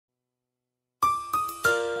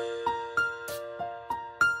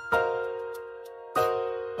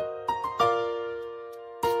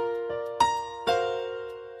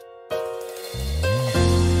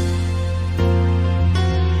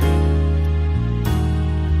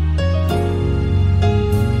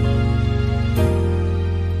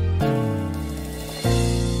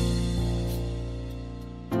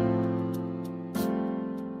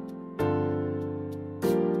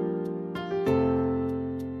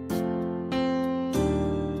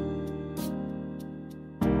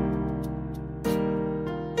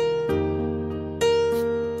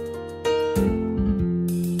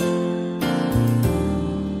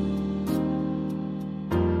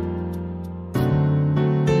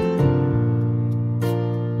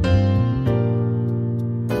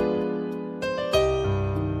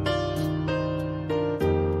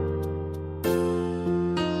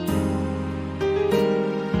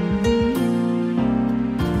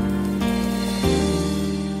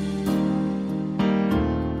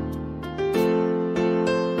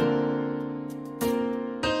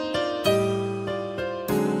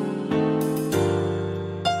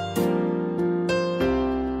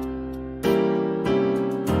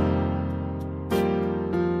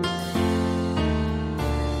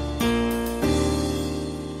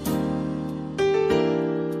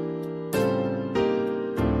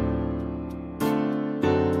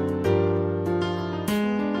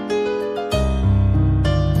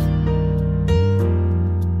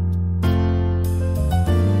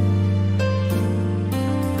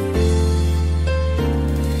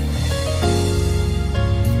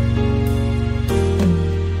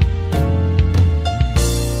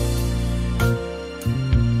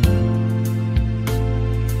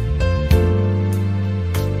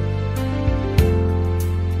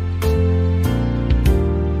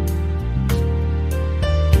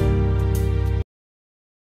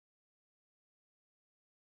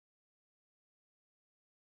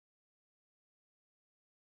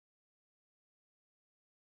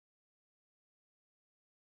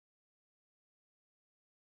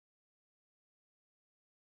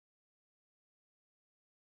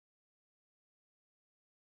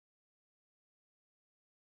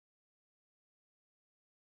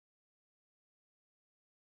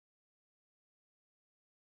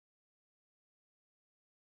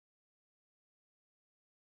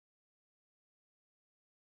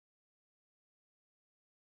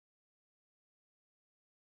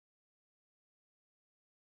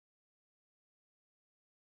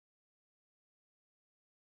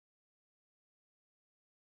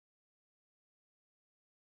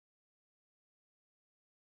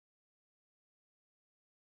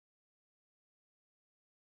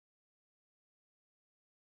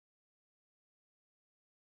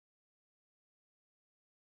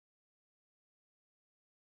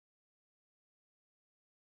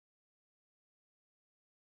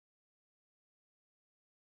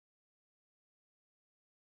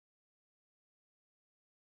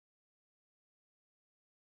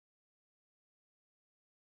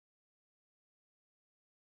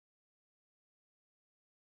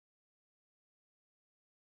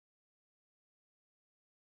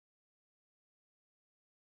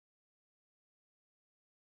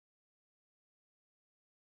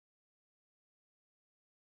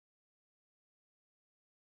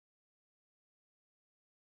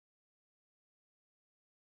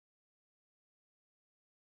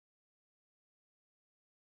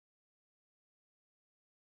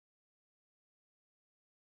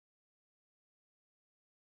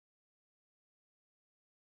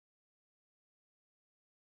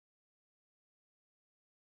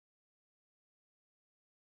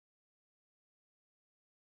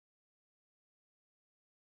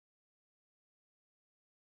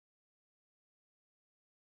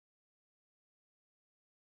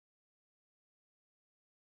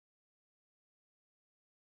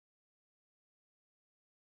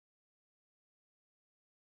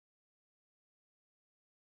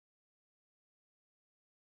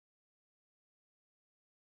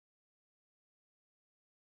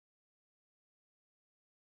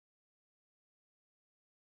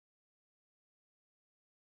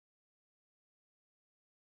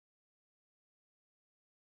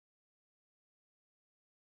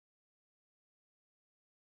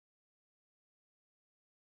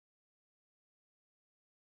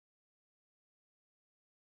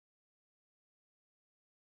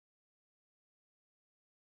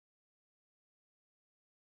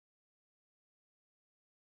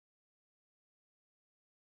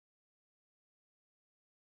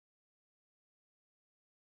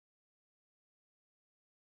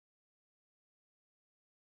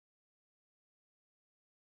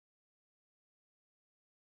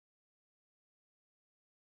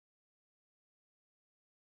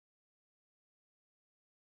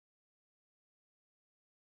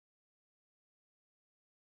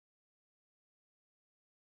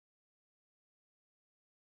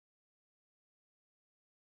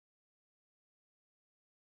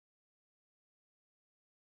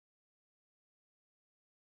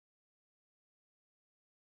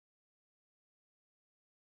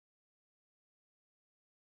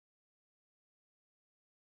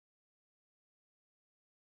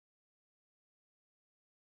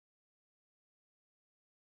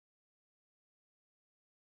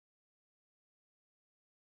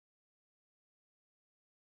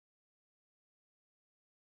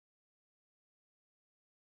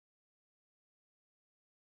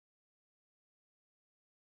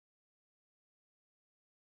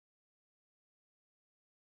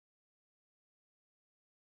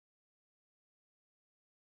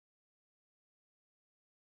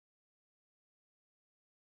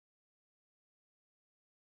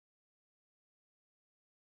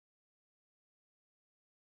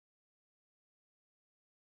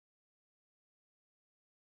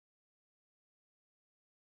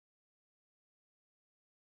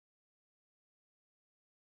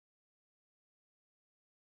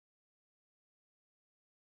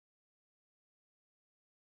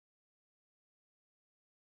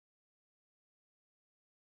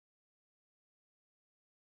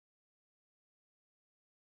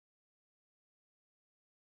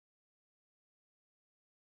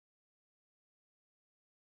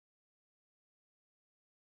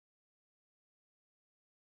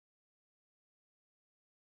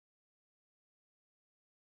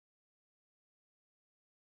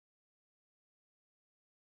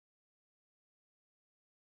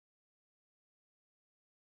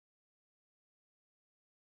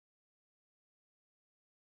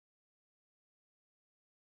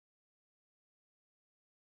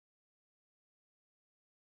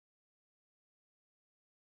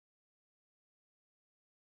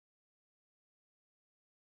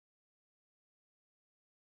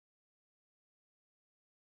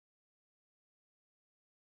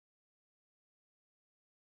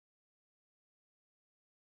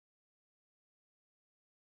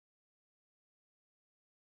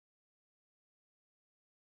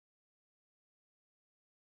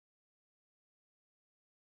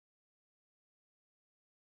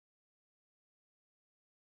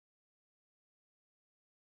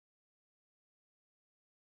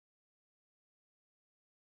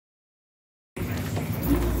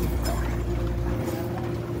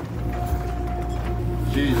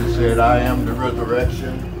Jesus said, I am the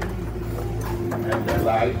resurrection and the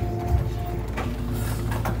life.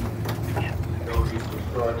 Though he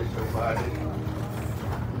destroyed your body,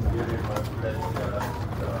 give him my flesh that I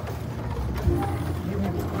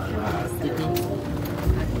my life.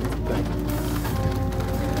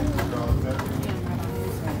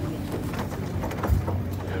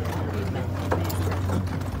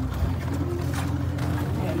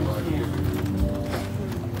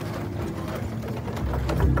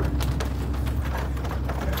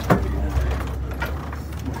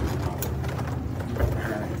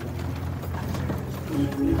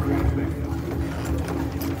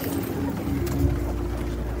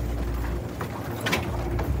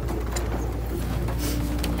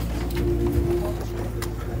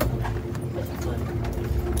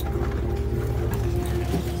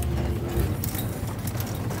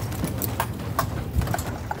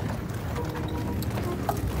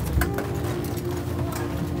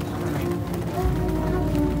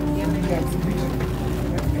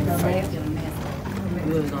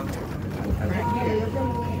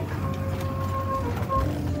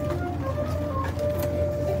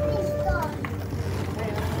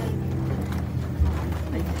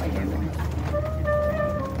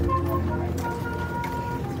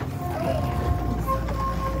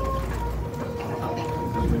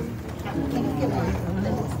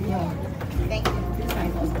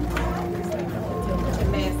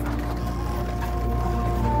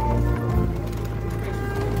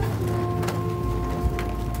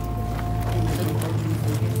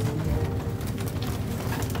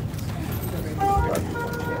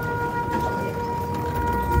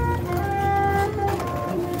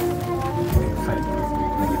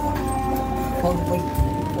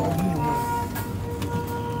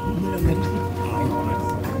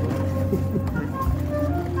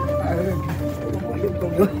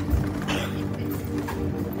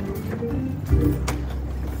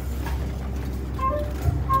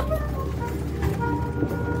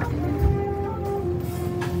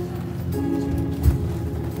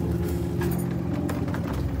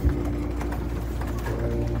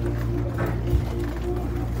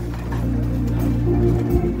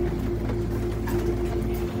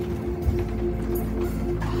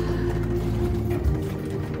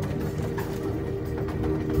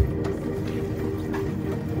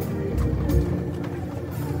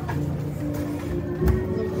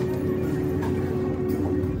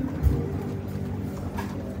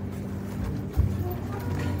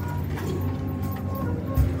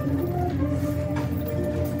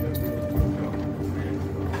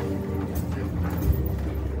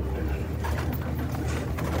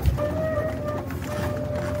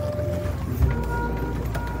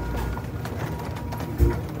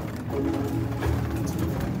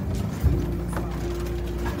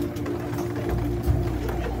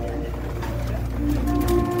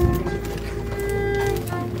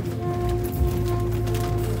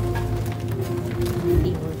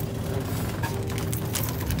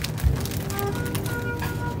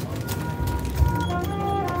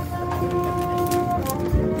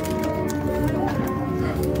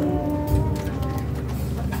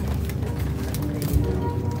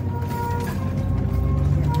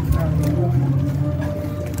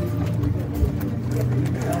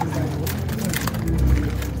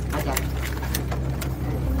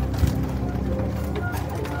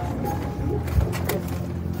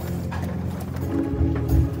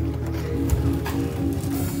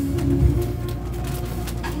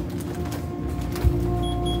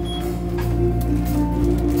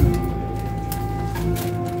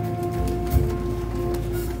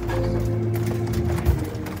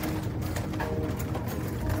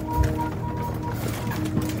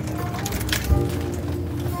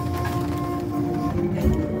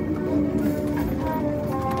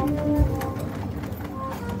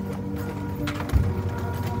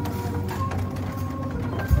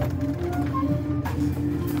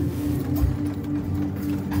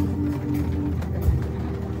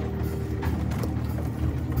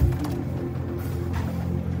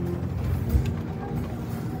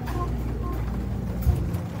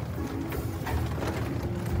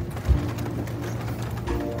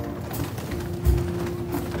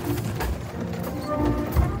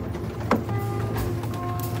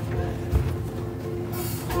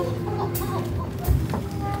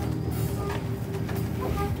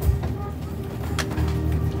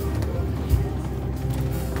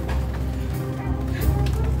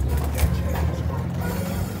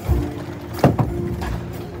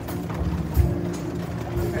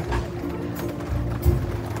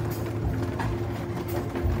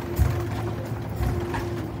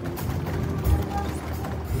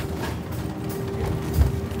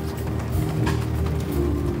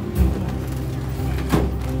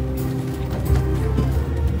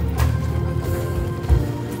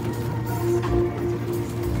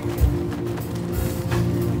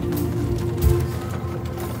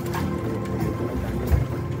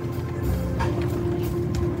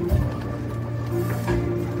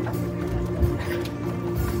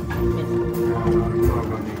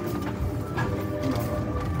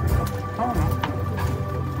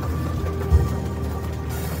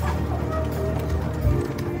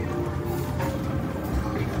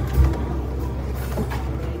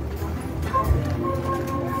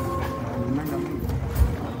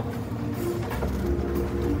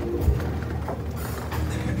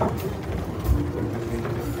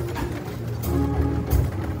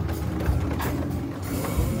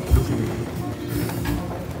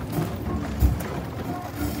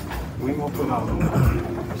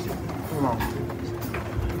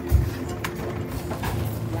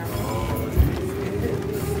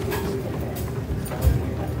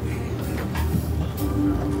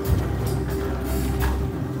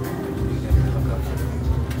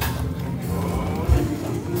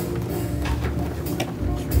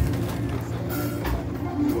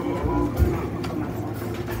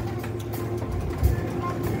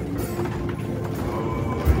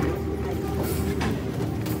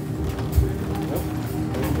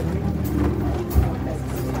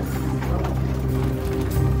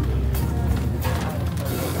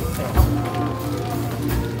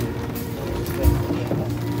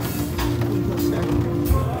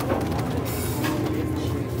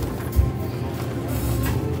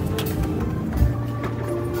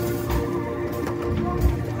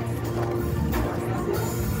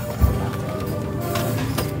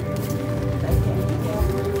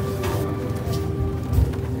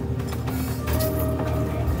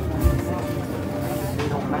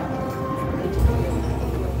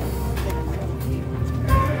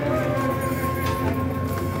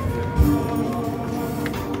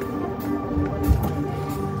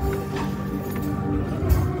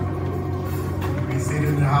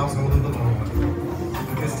 household of the Lord.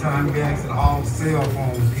 At this time, we ask that all cell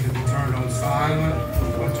phones either be turned on silent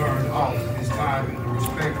or turned off at this time in the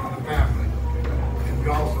respect of the family. And we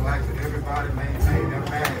also ask that everybody maintain their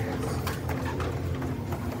masks.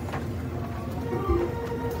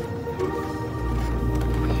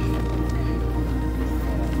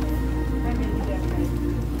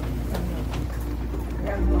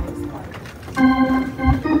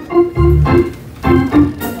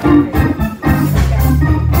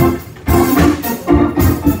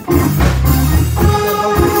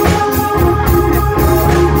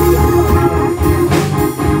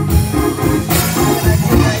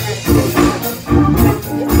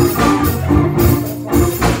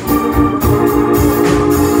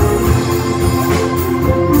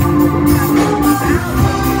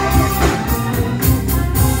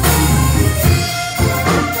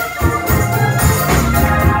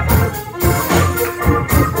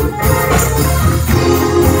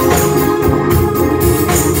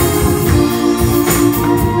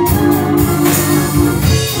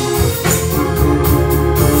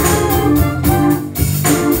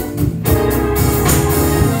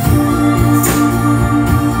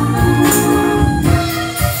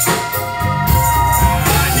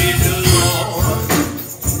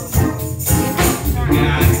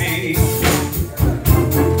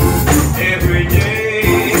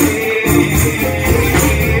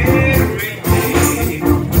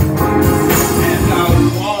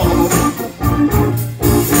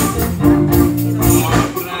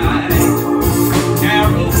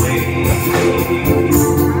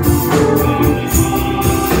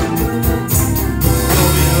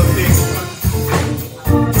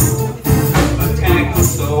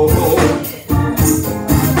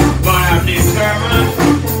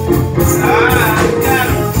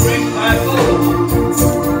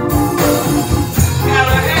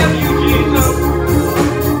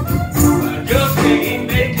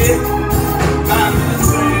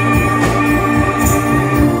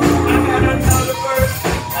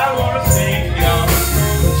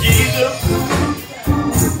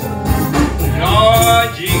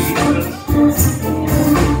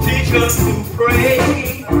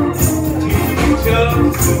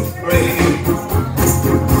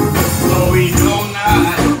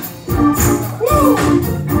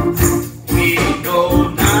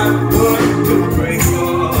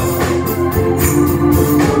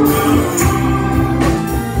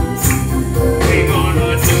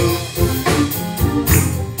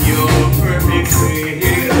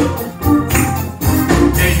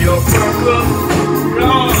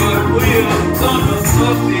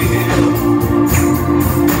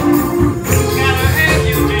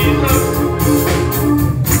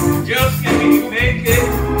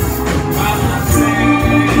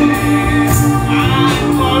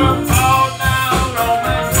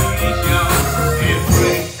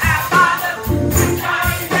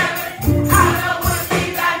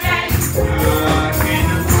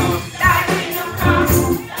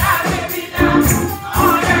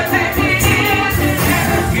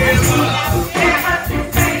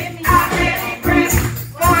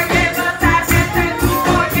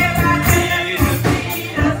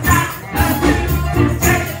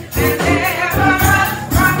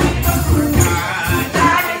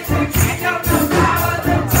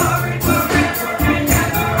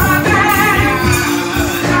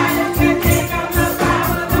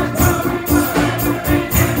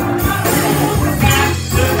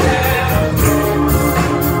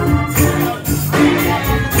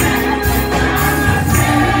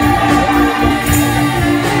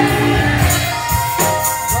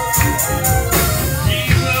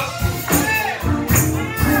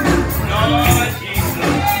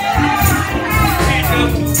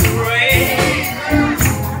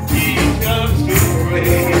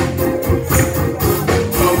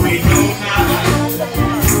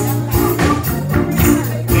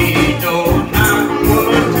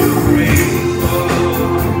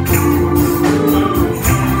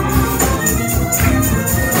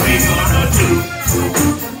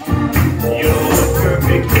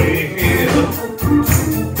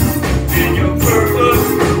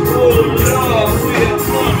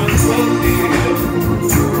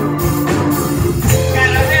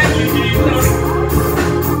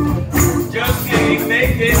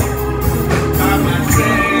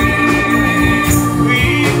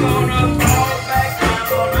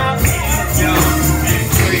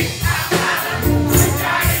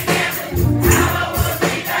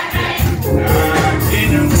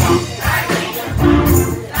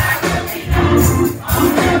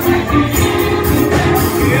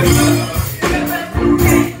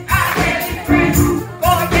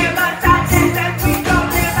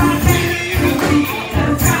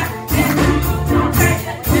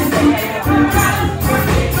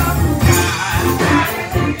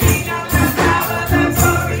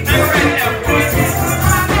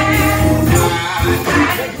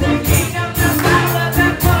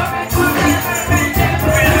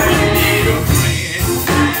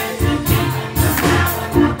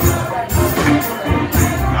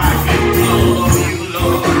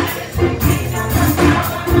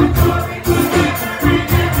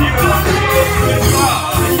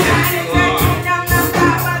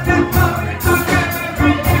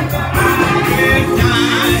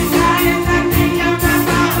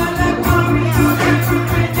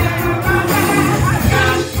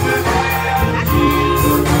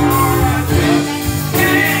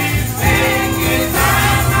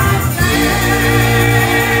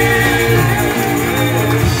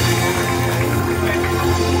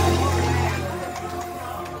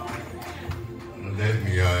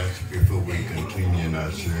 ask before we continue in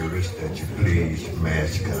our service that you please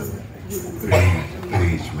mask up.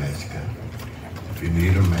 Please mask up. If you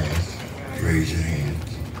need a mask, raise your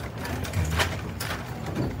hands.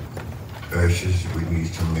 Ushers, we need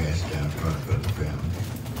some masks down front for the family.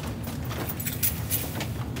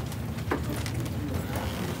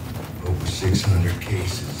 Over 600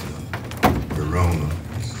 cases of corona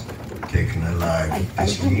is taking a life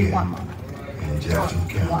this year in Jefferson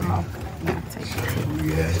County. So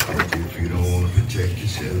we ask that if you don't want to protect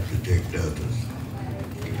yourself, protect others.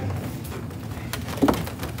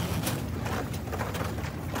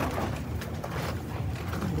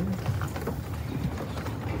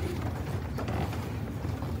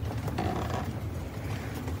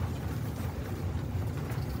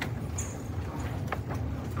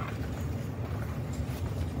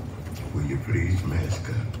 Will you please mask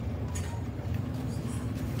up?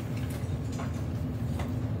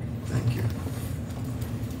 Thank you.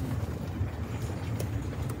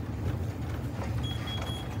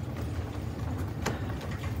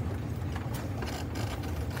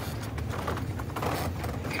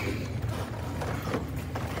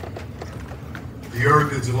 The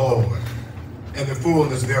earth is the Lord, and the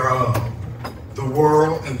fullness thereof, the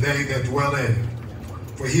world and they that dwell in it.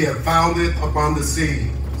 For he hath founded upon the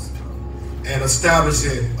seas, and established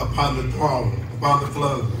it upon the throne, upon the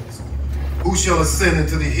floods. Who shall ascend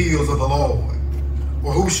into the hills of the Lord?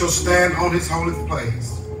 Or who shall stand on his holy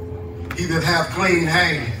place? He that hath clean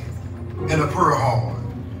hands and a pure heart,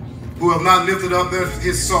 who have not lifted up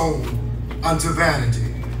his soul unto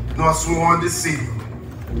vanity, nor sworn deceitfully.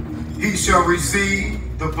 He shall receive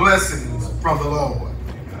the blessings from the Lord,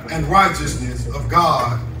 and righteousness of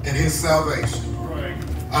God and his salvation.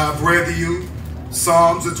 I have read to you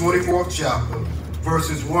Psalms, the 24th chapter,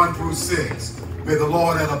 verses 1 through 6. May the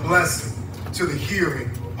Lord add a blessing to the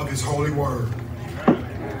hearing of his holy word.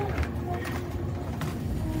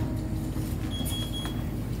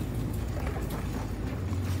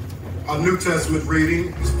 Our New Testament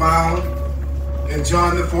reading is found in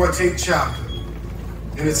John the 14th chapter.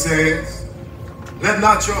 And it says, let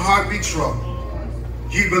not your heart be troubled.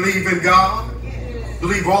 Ye believe in God,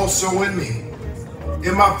 believe also in me.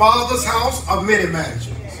 In my Father's house are many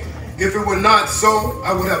mansions. If it were not so,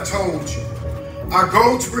 I would have told you. I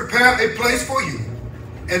go to prepare a place for you.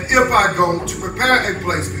 And if I go to prepare a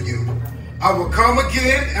place for you, I will come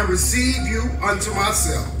again and receive you unto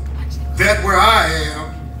myself, that where I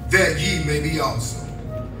am, that ye may be also.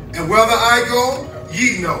 And whither I go,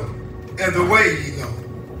 ye know, and the way ye know.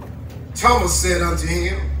 Thomas said unto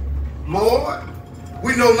him, Lord,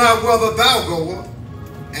 we know not whither thou goest,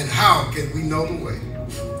 and how can we know the way?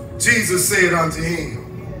 Jesus said unto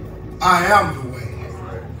him, I am the way,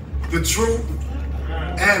 the truth,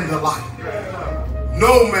 and the life.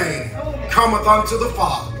 No man cometh unto the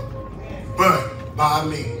Father, but by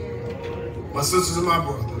me. My sisters and my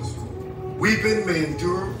brothers, weeping may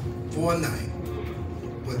endure for a night,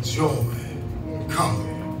 but joy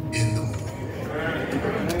cometh in the morning.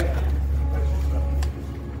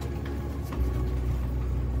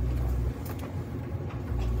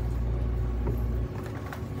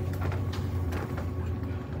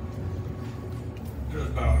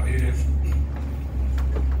 Just bow our heads.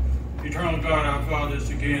 Eternal God, our Father, it's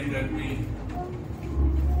again that we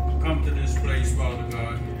come to this place, Father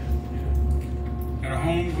God, at a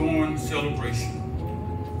homegoing celebration.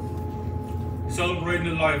 Celebrating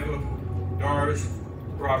the life of Doris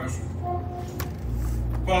Robinson.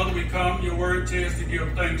 Father, we come, your word tells us to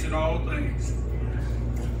give thanks in all things.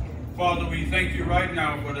 Father, we thank you right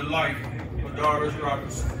now for the life of Doris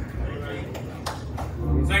Robinson.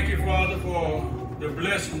 Thank you, Father, for the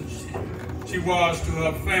blessings she was to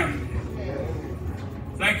her family.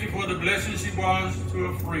 Thank you for the blessing she was to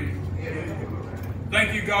her friend.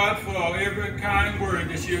 Thank you, God, for every kind word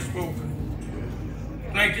that she has spoken.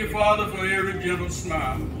 Thank you, Father, for every gentle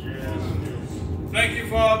smile. Thank you,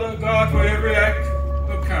 Father, God, for every act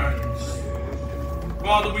of kindness.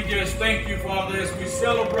 Father, we just thank you, Father, as we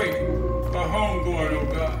celebrate her homegoing, oh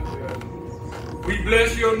God. We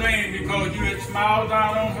bless your name because you had smiled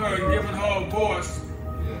down on her and given her a voice,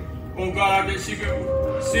 oh God, that she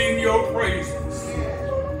could sing your praises.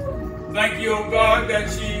 Thank you, oh God, that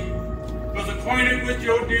she was acquainted with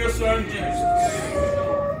your dear son, Jesus.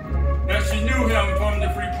 That she knew him from the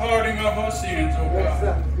free parting of her sins, oh God. Yes,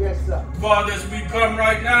 sir. Yes, sir. Father, as we come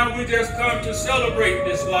right now, we just come to celebrate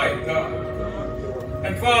this life, God.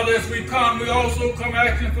 And Father, as we come, we also come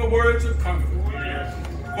asking for words of comfort.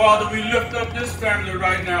 Father, we lift up this family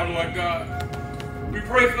right now, Lord God. We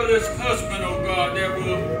pray for this husband, oh God, that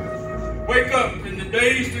will wake up in the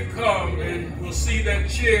days to come and will see that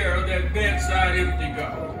chair, that bedside empty,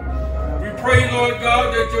 God. pray, Lord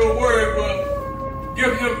God, that your word will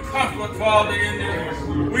give him comfort, Father, in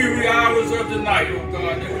the weary hours of the night, oh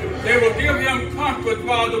God. They will give him comfort,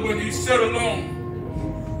 Father, when he's set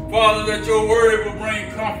alone. Father, that your word will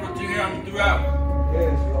bring comfort to him throughout.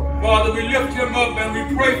 Father, we lift him up and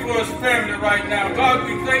we pray for his family right now. God,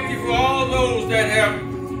 we thank you for all those that have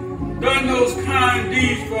done those kind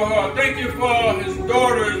deeds for her. Thank you for his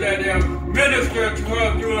daughters that have ministered to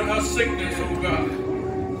her during her sickness, oh God.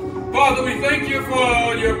 Father, we thank you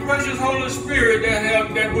for your precious Holy Spirit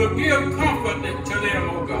that will give comfort to them,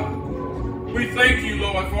 oh God. We thank you,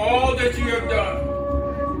 Lord, for all that you have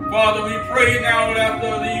done. Father, we pray now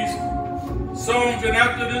after these songs and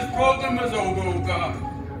after this program is over, oh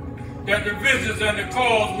God, that the visits and the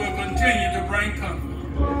calls will continue to bring comfort.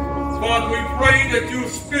 Father, we pray that your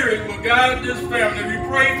spirit will guide this family. We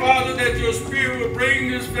pray, Father, that your spirit will bring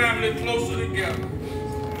this family closer together.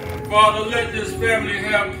 Father, let this family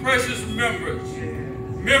have precious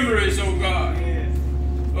memories, oh God,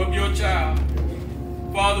 of your child.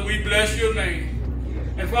 Father, we bless your name.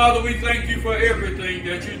 And Father, we thank you for everything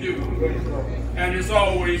that you do. And it's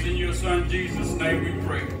always in your Son, Jesus' name we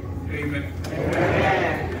pray. Amen.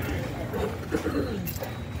 Amen.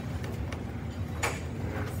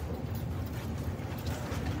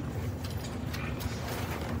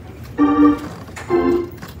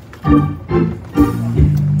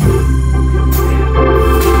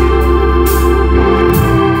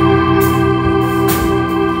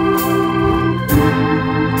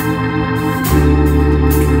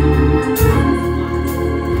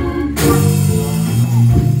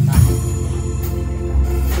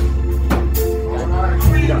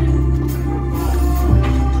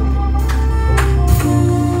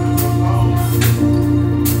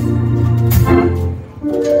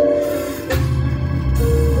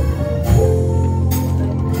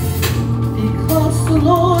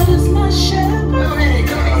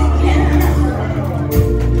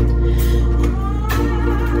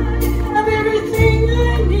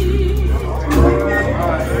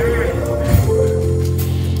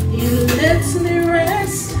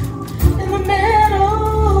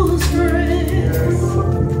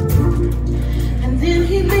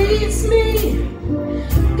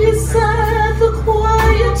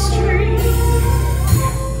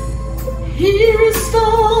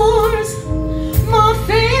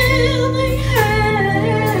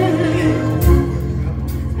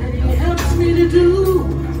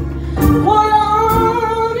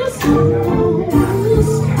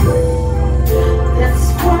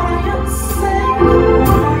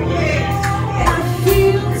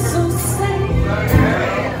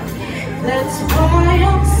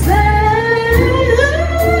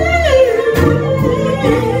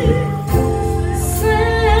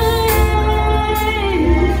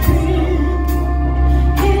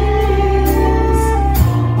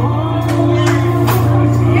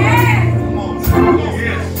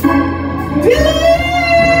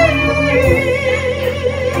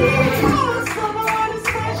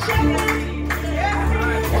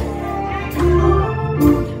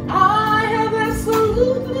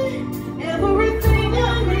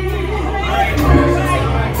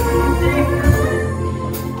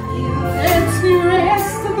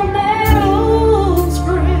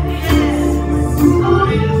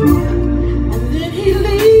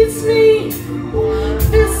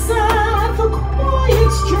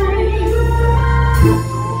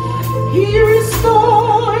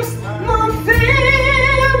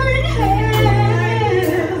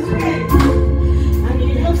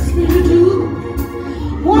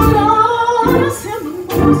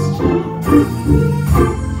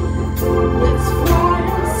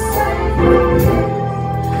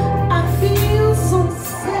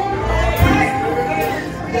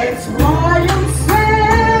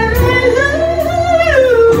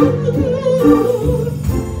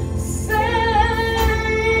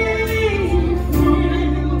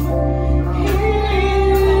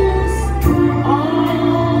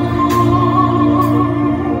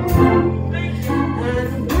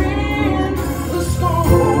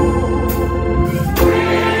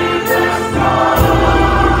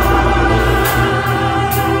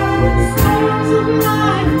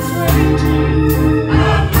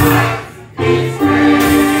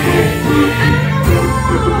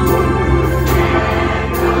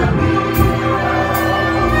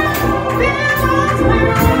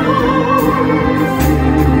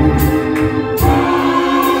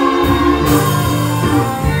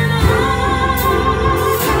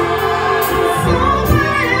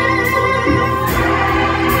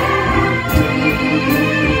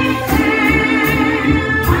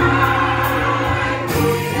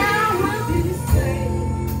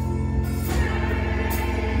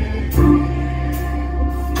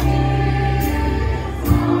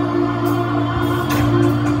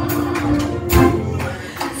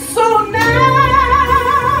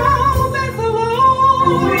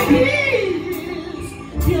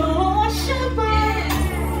 is your shepherd,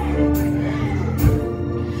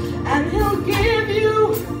 and he'll give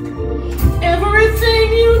you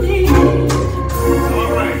everything you need.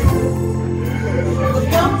 All right. He'll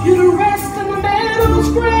help you to rest in the meadow's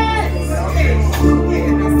grass,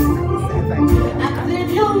 and then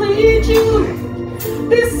he'll lead you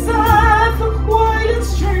beside the quiet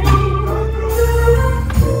stream.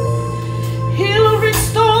 He'll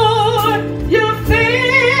restore your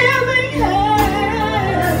failing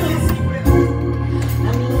hands,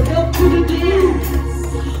 and he'll help you to do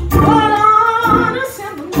what honors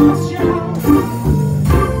him the most, y'all.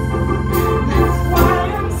 That's why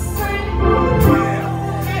I'm saying,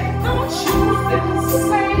 don't you feel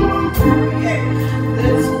safe?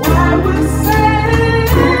 That's why we're saying,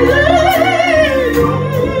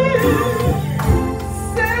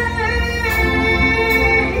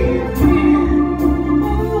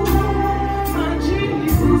 my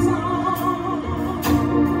Jesus on.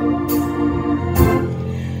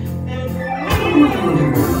 And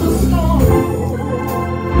when the storm,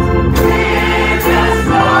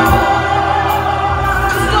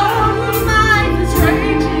 storm of life is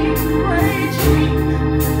raging, raging.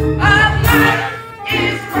 Our life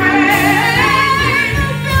is raging.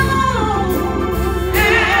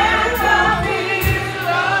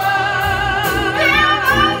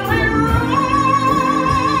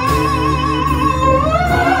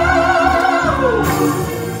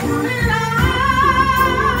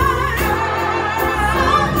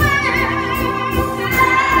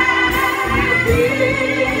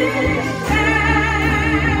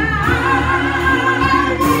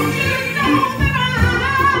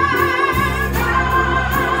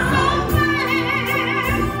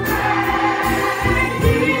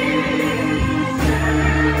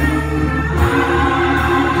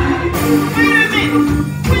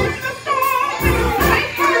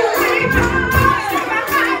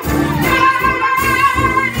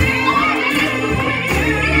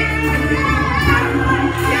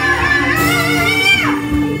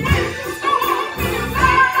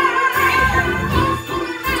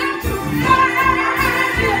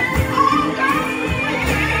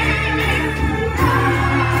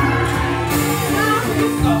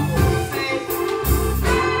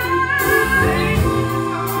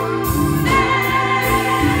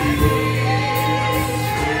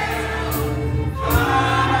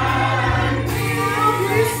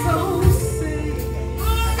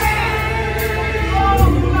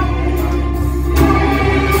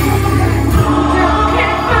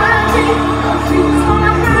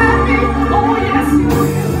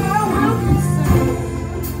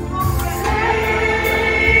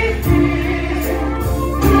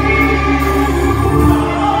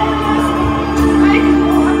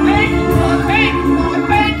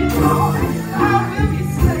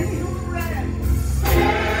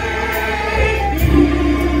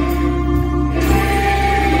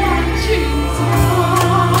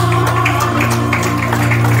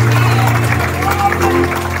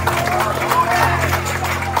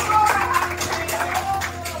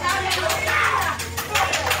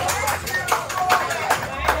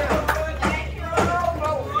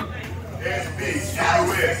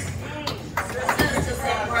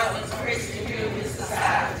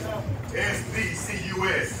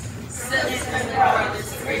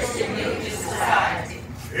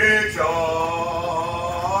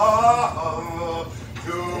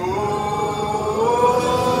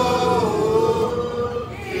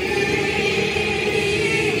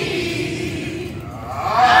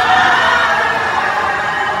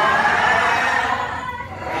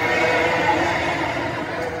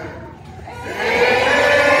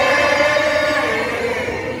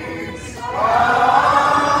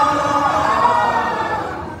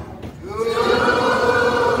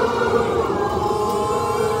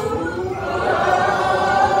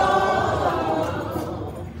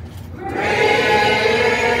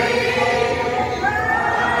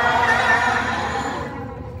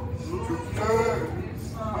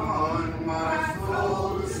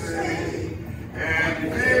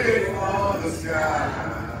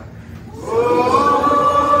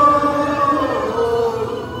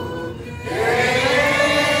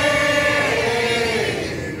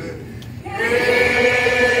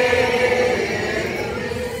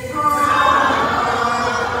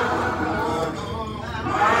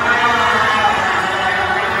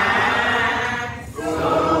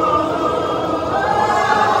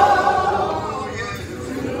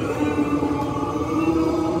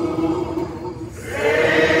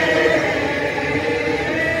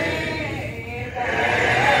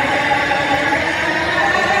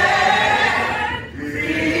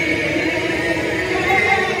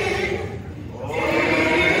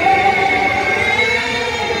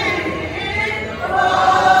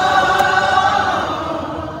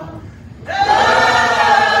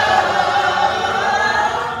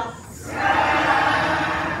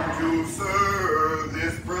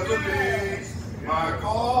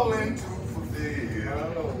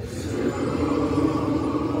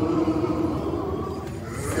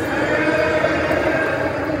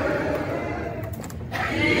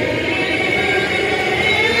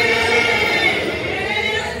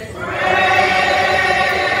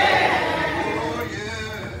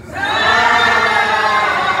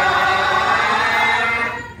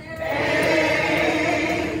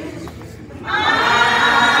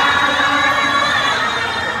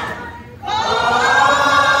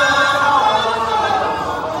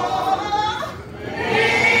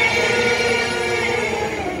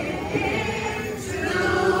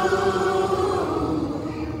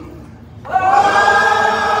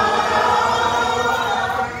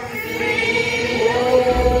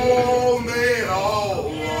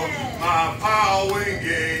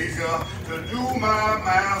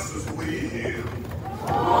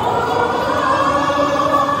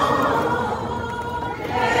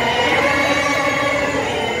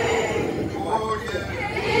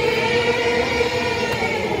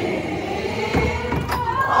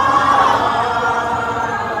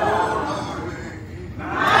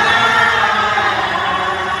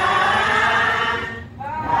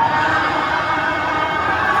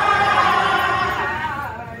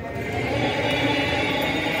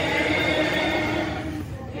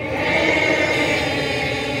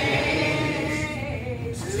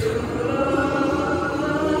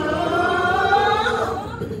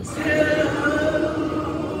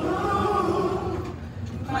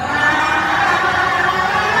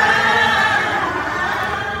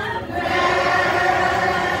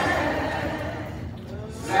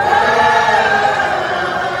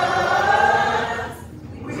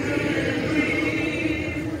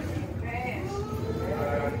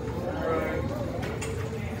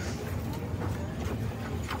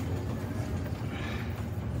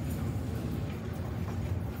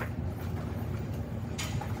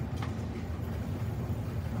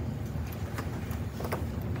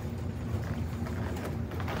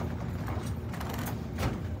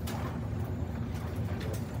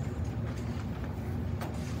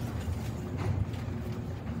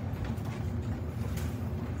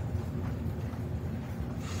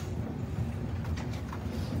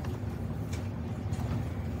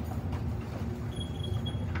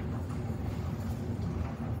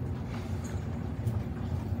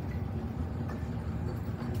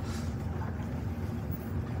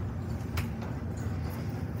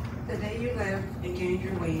 The day you left and gained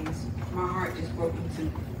your wings, my heart just broke in two.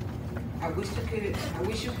 I wish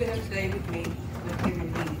you could have stayed with me when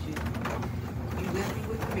heaven needed you. You left me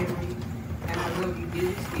with a memory, and I love you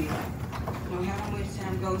dearly still. No matter how much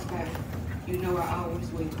time goes by, you know I always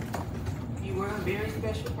will. You were a very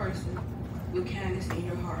special person with kindness in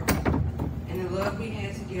your heart, and the love we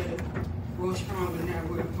had together grows stronger now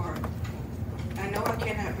we're apart. I know I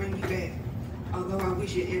cannot bring you back, although I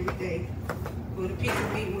wish it every day. For the peace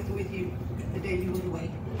of being with you the day you went away.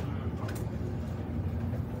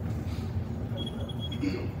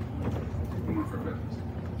 Come on for a bit.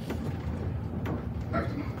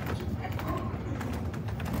 Afternoon.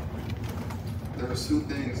 There was two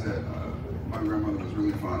things that my grandmother was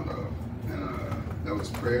really fond of, and that was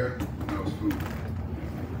prayer and that was food.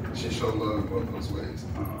 She showed love in both those ways.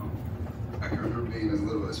 I can remember being as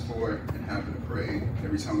little as 4 and having to pray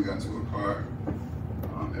every time we got into a car,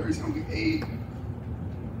 every time we ate,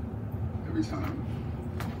 every time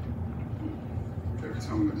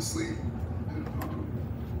we went to sleep. And,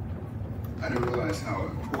 I didn't realize how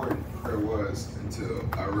important prayer was until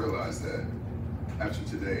I realized that after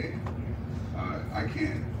today, I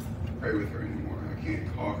can't pray with her anymore. I can't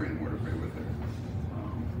call her anymore to pray with her.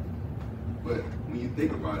 But when you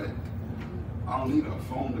think about it, I don't need a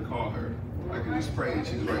phone to call her. I can just pray and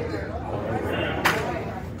she's right there.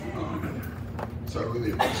 So I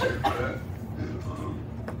really appreciate that. And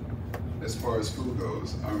as far as food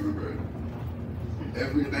goes, I remember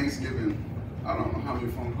every Thanksgiving, I don't know how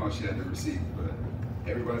many phone calls she had to receive, but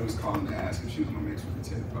everybody was calling to ask if she was gonna make sweet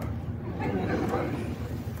potato pie. Everybody.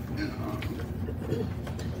 And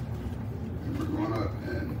we were growing up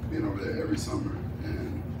and being over there every summer,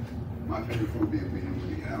 and my favorite food being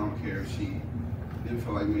wing. I don't care if she didn't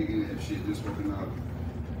feel like making it, if she had just woken up.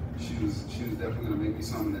 She was definitely gonna make me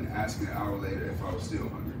something and ask me an hour later if I was still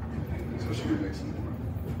hungry. So she would make some more.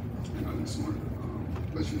 And I just wanted to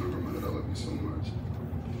let you know, grandma, that I love you so much.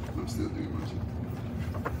 I'm still thinking about you.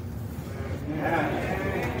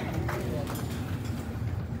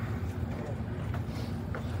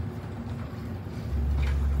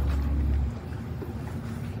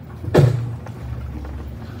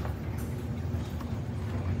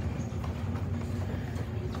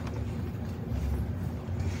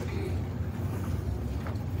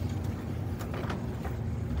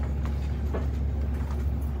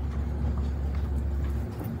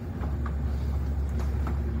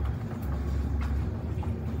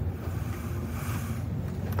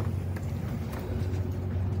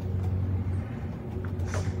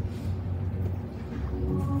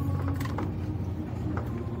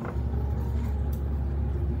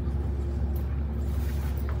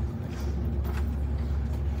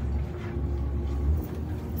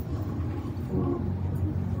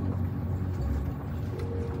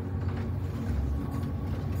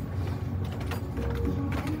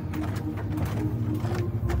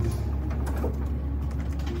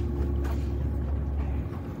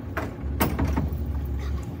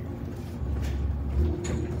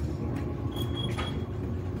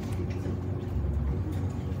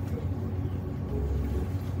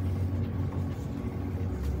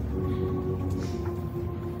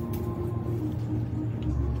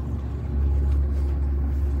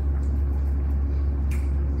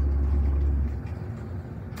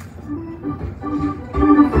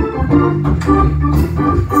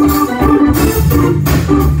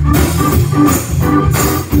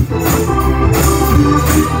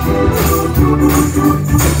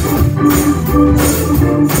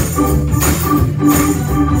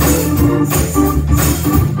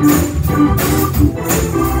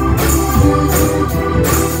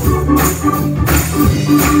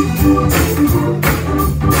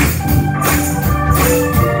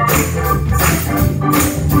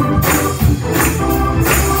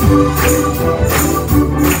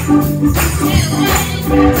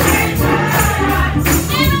 Get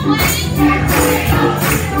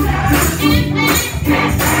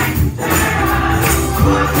away.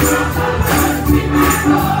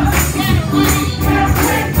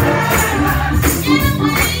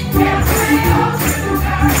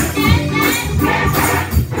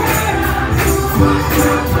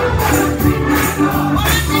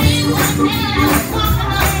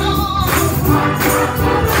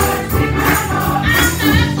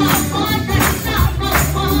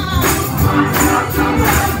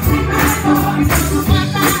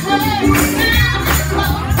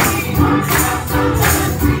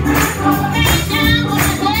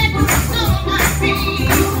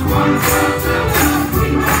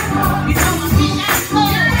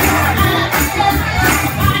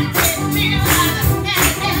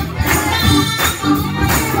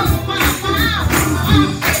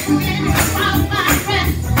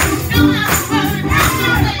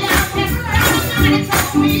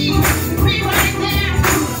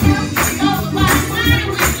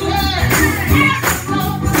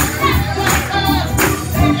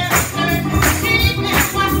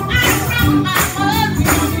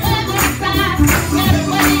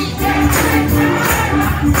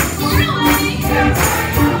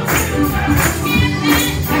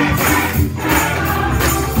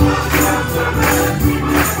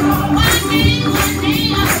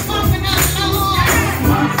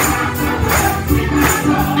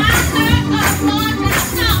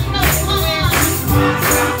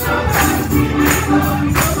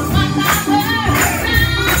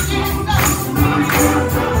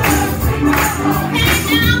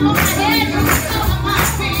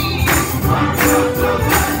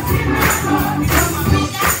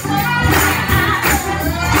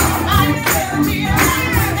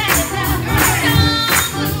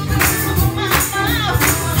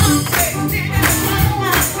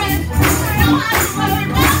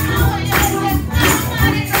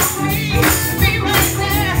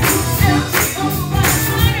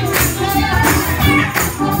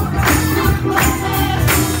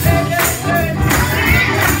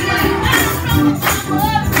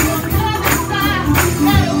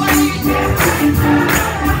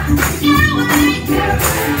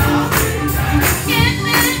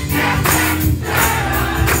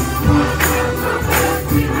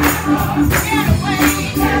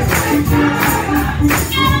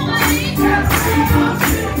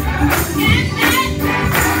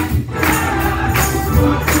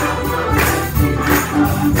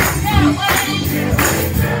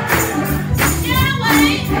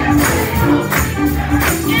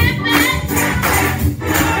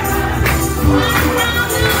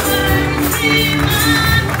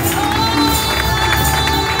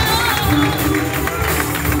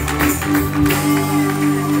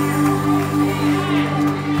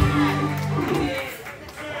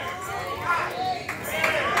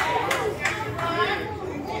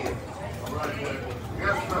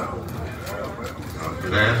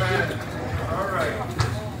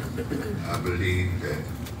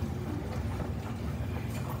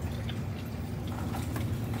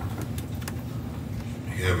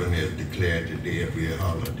 Heaven has declared today to be a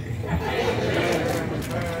holiday.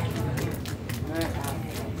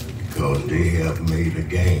 Because they have made a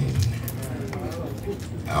gain,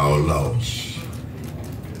 our loss.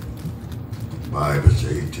 The Bible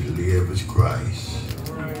says to live is Christ,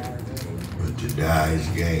 but to die is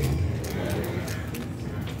gain.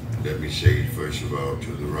 Let me say, first of all,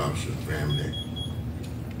 to the Robson family,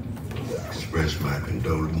 express my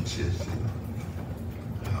condolences.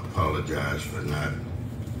 I apologize for not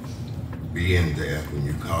being there when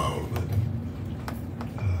you called, but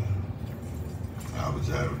I was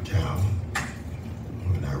out of town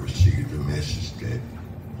when I received the message that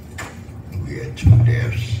we had 2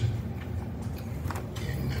 deaths.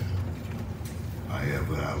 And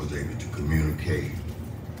however, I was able to communicate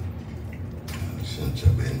since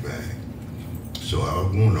I've been back. So I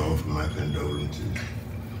want to offer my condolences.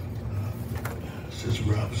 Sister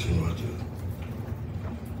Robinson was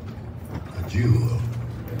a jewel.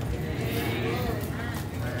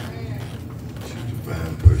 She's a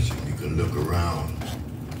fine person. You can look around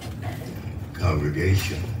the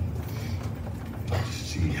congregation to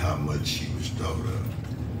see how much she was thought of.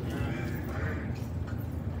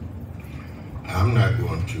 I'm not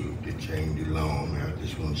going to detain you long. I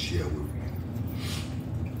just want to share with you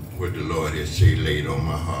what the Lord has said laid on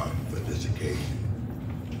my heart for this occasion.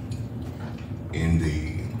 In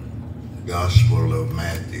the Gospel of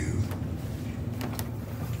Matthew,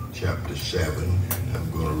 chapter 7, and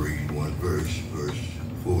I'm going to read one verse, verse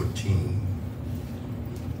 14.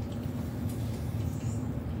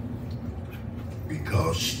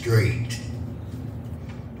 Because straight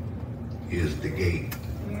is the gate,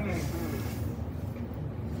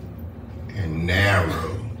 and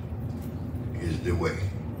narrow is the way,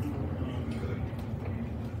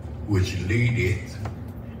 which leadeth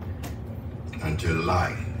unto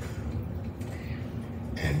life,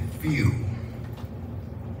 and few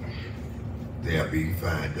there be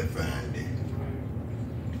found to find it.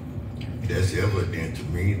 That's evident to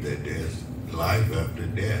me that there's life after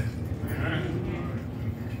death.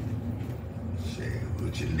 Say,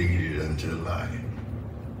 which leadeth unto life.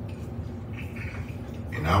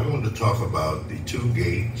 And I want to talk about the 2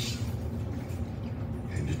 gates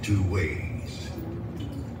and the 2 ways.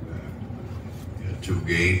 There are 2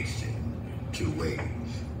 gates and 2 ways.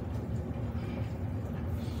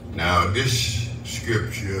 Now this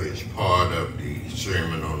scripture is part of the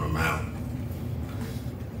Sermon on the Mount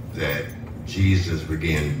that Jesus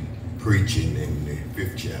began preaching in the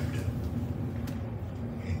 5th chapter.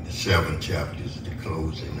 And the 7th chapter is the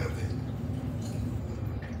closing of it.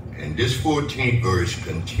 And this 14th verse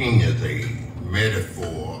continues a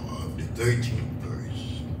metaphor of the 13th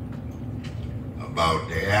verse about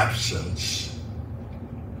the absence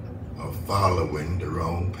of following the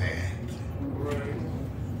wrong path.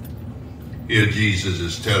 Here Jesus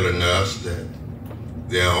is telling us that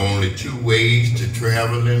there are only 2 ways to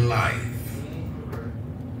travel in life.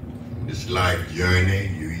 This life journey,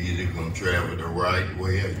 you're either going to travel the right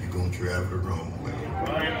way or you're going to travel the wrong way.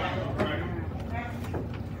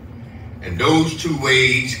 And those 2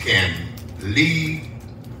 ways can lead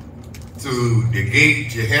through the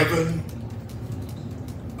gate to heaven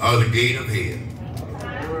or the gate of hell.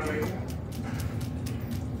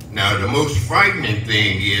 Now, the most frightening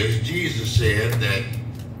thing is Jesus said that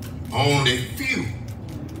only few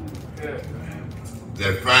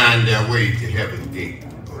that find their way to heaven's gate.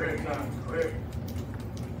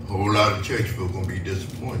 A whole lot of church folk gonna be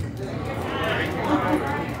disappointed.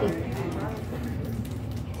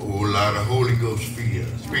 A whole lot of Holy Ghost fear,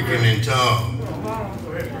 speaking in tongues,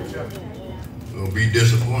 gonna be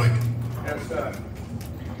disappointed.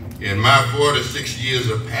 In my 46 years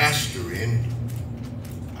of pastoring,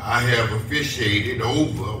 I have officiated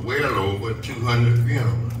well over 200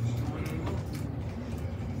 funerals.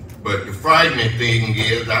 But the frightening thing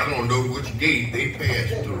is, I don't know which gate they pass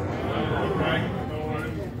through.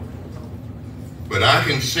 But I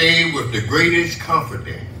can say with the greatest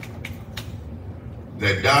confidence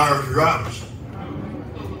that Doris Robinson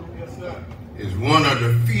is one of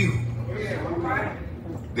the few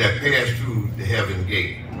that pass through the heaven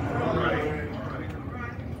gate.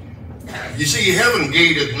 You see, heaven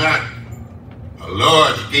gate is not a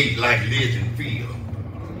large gate like Legend Field,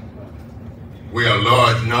 where a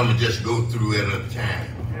large number just go through at a time.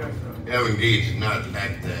 Heaven gate is not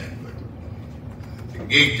like that. But the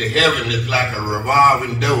gate to heaven is like a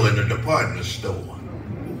revolving door in a department store.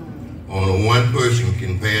 Only one person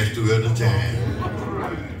can pass through at a time.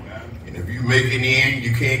 And if you make it in,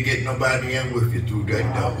 you can't get nobody in with you through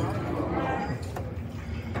that door.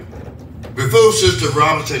 Before Sister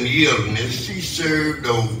Robinson yielded, she served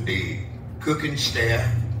over the cooking staff.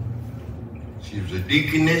 She was a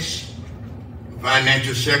deaconess,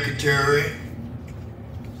 financial secretary,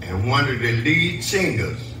 and one of the lead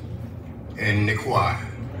singers in the choir.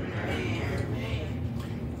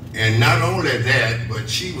 And not only that, but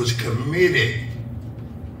she was committed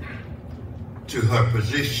to her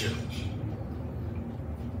positions,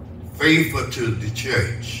 faithful to the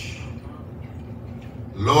church,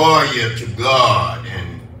 loyal to God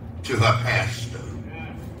and to her pastor,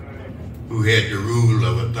 who had the rule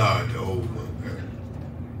of authority over her.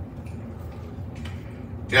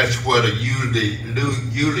 That's what a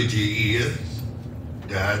eulogy is,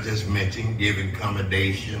 that I just mentioned, giving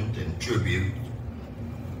commendations and tribute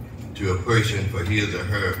to a person for his or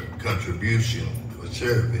her contribution for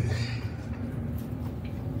service.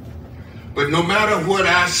 But no matter what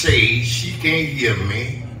I say, she can't hear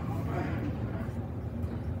me.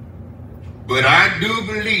 But I do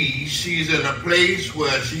believe she's in a place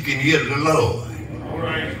where she can hear the Lord. All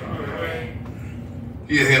right.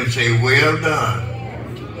 Hear him say, "Well done,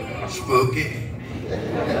 Spooky.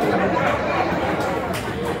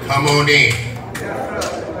 Come on in."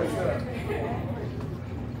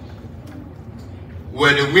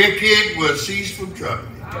 Where the wicked will cease from trouble,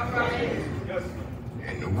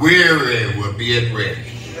 and the weary will be at rest.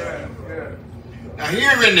 Now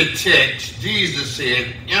here in the text, Jesus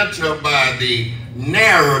said, "Enter by the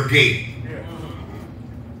narrow gate."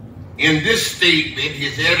 In this statement,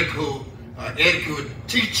 his adequate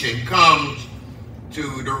teaching comes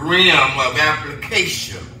to the realm of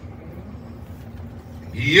application.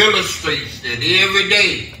 He illustrates that every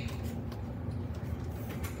day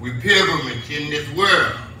we pilgrimage in this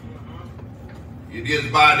world. It is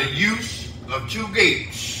by the use of two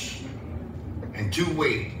gates and two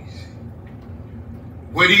ways.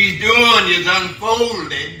 What he's doing is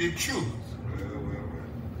unfolding the truth.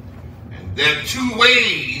 And there are two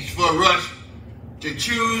ways for us to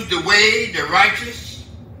choose: the way, the righteous,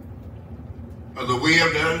 or the way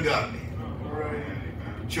of the ungodly.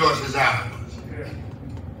 The choice is ours.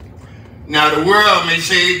 Now the world may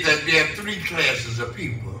say that there are three classes of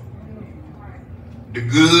people: the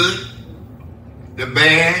good, the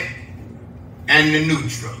bad, and the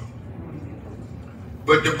neutral.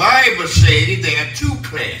 But the Bible says there are two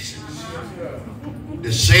classes: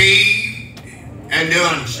 the saved and the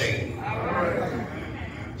unsaved.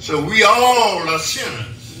 So we all are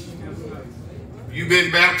sinners. You've been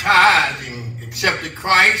baptized and accepted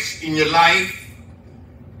Christ in your life,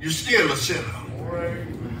 you're still a sinner.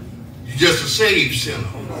 You're just a saved sinner.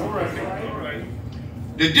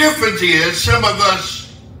 The difference is some of us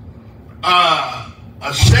are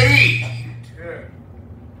saved,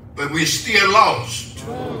 but we're still lost.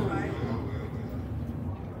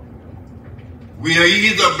 We are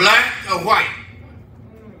either black or white.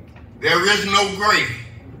 There is no gray.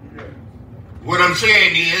 What I'm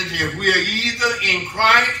saying is, if we are either in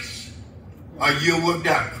Christ or you're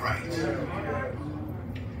without Christ.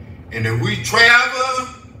 And if we travel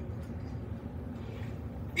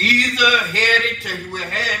either headed to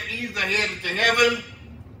heaven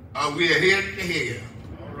or we are headed to hell.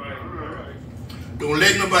 Don't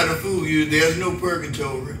let nobody fool you. There's no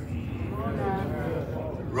purgatory.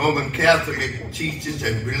 Roman Catholic teaches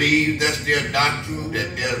and believe, that's their doctrine,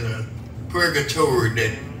 that there's a purgatory,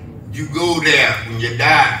 that you go there when you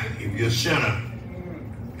die, if you're a sinner.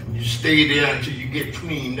 You stay there until you get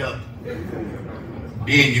cleaned up.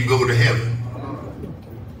 Then you go to heaven.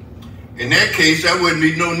 In that case, there wouldn't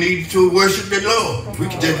be no need to worship the Lord. We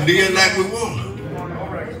could just live like we want to.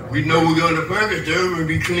 We know we're going to purgatory and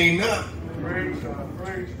be cleaned up.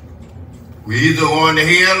 We either on to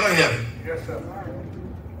hell or heaven. Yes, sir.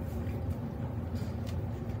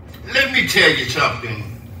 Let me tell you something.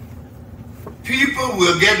 People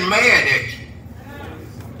will get mad at you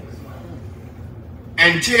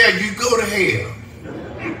and tell you go to hell.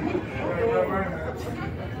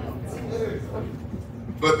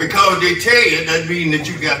 But because they tell you, that means that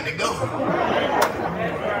you got to go.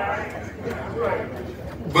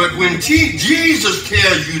 But when Jesus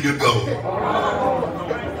tells you to go,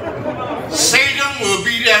 Satan will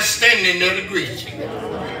be there standing there to greet you.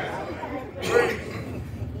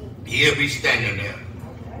 He'll be standing there.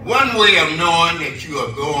 One way of knowing that you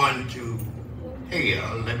are going to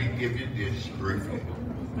hell, let me give you this briefly,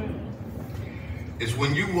 is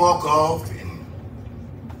when you walk off and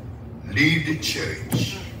leave the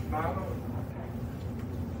church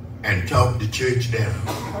and talk the church down.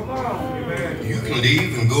 You can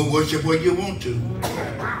leave and go worship where you want to.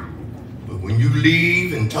 But when you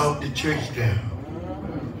leave and talk the church down,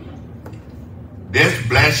 that's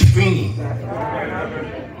blasphemy.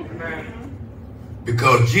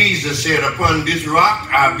 Because Jesus said, upon this rock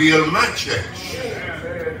I build my church.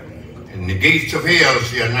 And and the gates of hell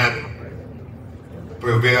shall not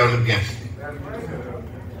prevail against it.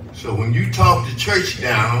 So when you talk the church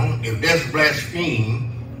down, if that's blaspheme,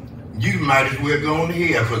 you might as well go on to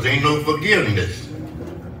hell, because ain't no forgiveness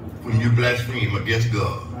when you blaspheme against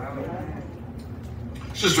God.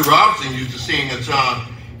 Sister Robinson used to sing a song,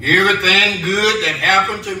 everything good that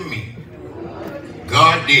happened to me,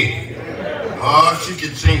 God did. Oh, she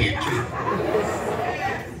could sing it too.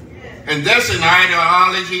 And that's an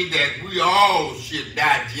ideology that we all should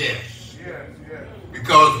digest.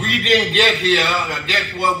 Because we didn't get here or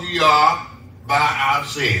get what we are by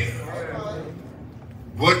ourselves.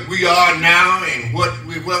 What we are now and what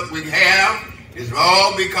we have is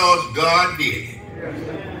all because God did it.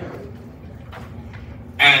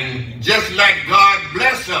 And just like God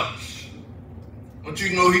bless us, don't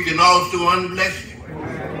you know he can also unbless you?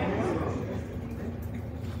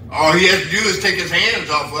 All he has to do is take his hands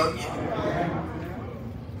off of you.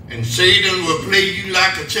 And Satan will play you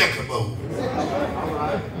like a checkerboard.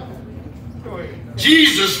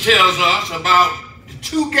 Jesus tells us about the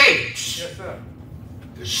two gates. Yes, sir.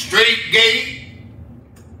 The straight gate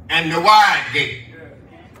and the wide gate.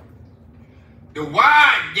 The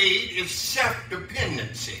wide gate is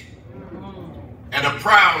self-dependency and a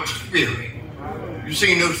proud spirit. You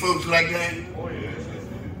seen those folks like that?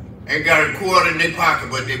 They got a quarter in their pocket,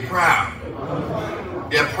 but they're proud.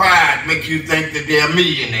 Their pride makes you think that they're a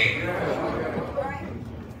millionaire.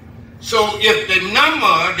 So if the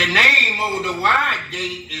name of the wide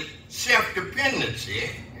gate is self-dependency,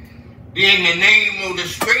 then the name of the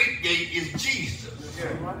straight gate is Jesus.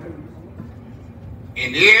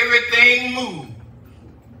 And everything moves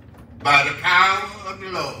by the power of the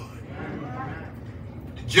Lord.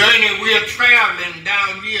 The journey we are traveling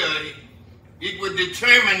down here, it will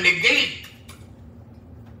determine the gate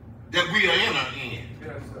that we are in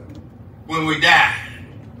when we die.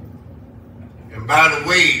 And by the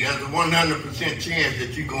way, there's a 100% chance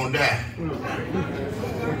that you're going to die.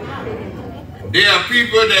 There are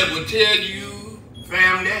people that will tell you,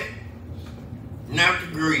 family, not to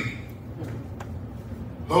grieve.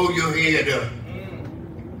 Hold your head up.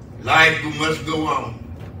 Life must go on.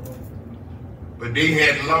 But they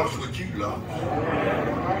hadn't lost what you lost. I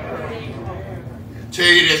tell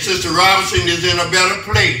you that Sister Robinson is in a better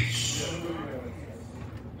place.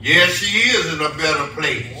 Yes, she is in a better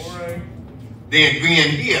place than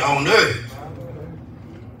being here on earth.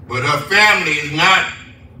 But her family is not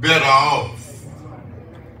better off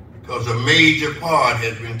because a major part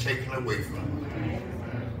has been taken away from her.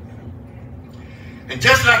 And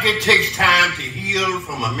just like it takes time to heal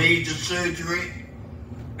from a major surgery,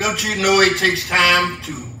 don't you know it takes time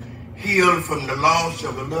to heal from the loss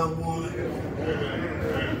of a loved one?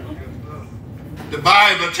 The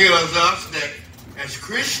Bible tells us that as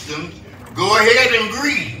Christians, go ahead and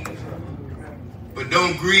grieve. But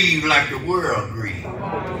don't grieve like the world grieves.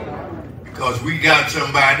 Because we got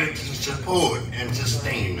somebody to support and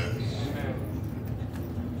sustain us.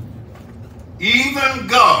 Even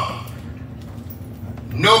God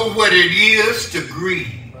knows what it is to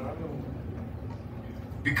grieve.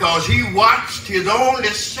 Because he watched his only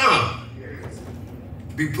son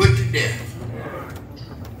be put to death.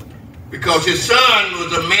 Because his son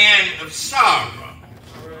was a man of sorrow,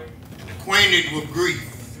 acquainted with grief.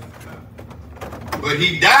 But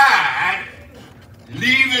he died,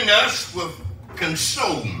 leaving us with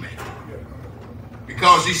consolement.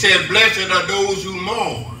 Because he said, blessed are those who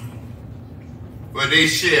mourn, for they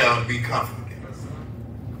shall be comforted.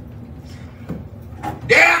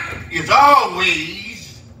 Death is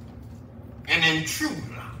always an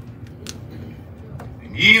intruder.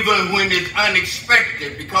 And even when it's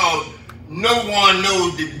unexpected, because no one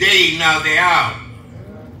knows the day nor the hour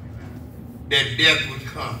that death would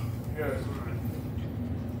come.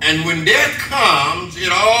 And when death comes,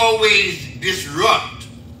 it always disrupts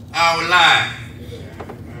our lives,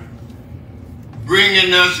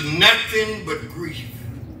 bringing us nothing but grief.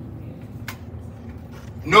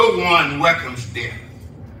 No one welcomes death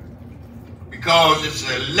because it's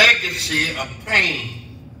a legacy of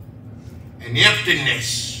pain and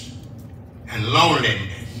emptiness and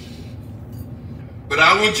loneliness. But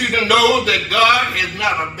I want you to know that God has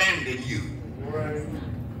not abandoned you.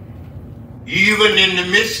 Even in the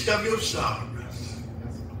midst of your sorrows,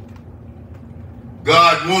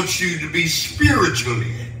 God wants you to be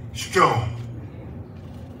spiritually strong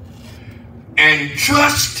and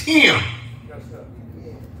trust him,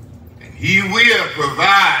 and he will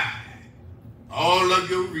provide all of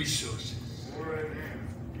your resources.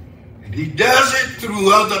 And he does it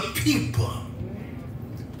through other people.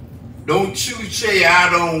 Don't you say, I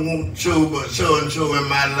don't want so and so in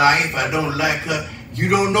my life. I don't like her. you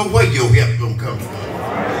don't know where your help gonna come from.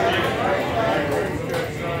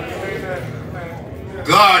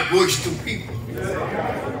 God works through people.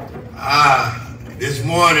 This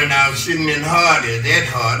morning I was sitting in Hardee's, at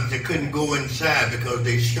Hardee's. They couldn't go inside because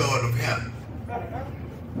they short of help.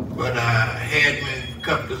 But I had me a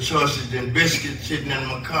couple of sausage and biscuits sitting in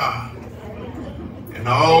my car. And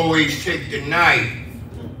I always take the knife,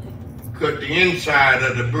 cut the inside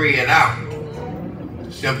of the bread out.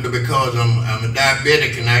 Simply because I'm a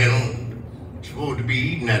diabetic and I don't supposed to be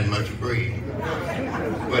eating that much bread.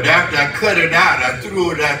 But after I cut it out, I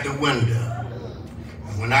threw it out the window.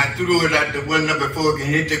 When I threw it out the window before it could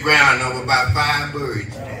hit the ground, there were about 5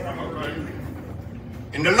 birds there.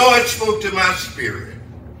 And the Lord spoke to my spirit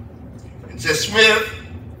and said, Smith,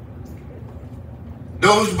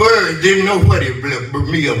 those birds didn't know where the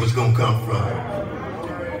meal was going to come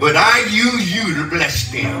from. But I use you to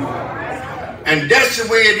bless them. And that's the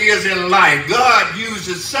way it is in life. God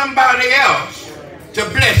uses somebody else to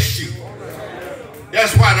bless you.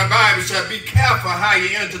 That's why the Bible said, be careful how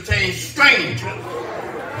you entertain strangers.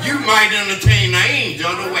 You might entertain an angel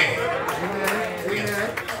on the way. Yes.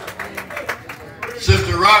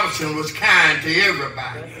 Sister Robinson was kind to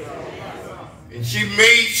everybody. And she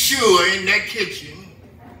made sure in that kitchen,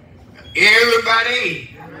 everybody ate.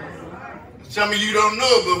 Some of you don't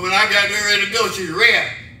know, but when I got ready to go, she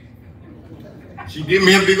ran. She gave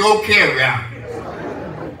me a big old carry out.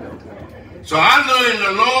 So I learned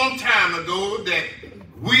a long time ago that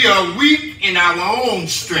we are weak in our own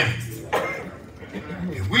strength.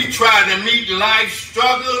 If we try to meet life's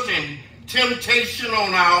struggles and temptation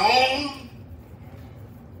on our own,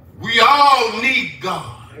 we all need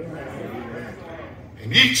God.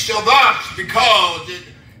 And each of us, because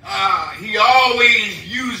he always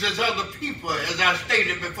uses other people, as I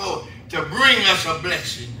stated before, to bring us a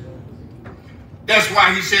blessing. That's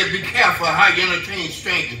why he said, be careful how you entertain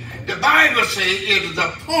strangers. The Bible says it is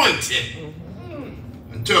appointed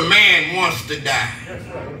until a man wants to die.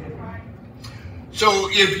 So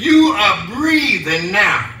if you are breathing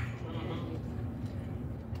now,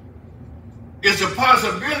 it's a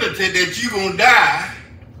possibility that you're going to die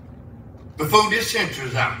before this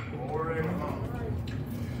century's out.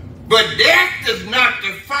 But death is not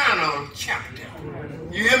the final chapter.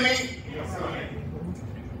 You hear me?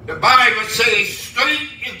 The Bible says straight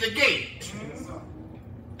is the gate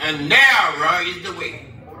and narrow is the way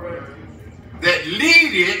that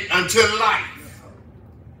leadeth unto life.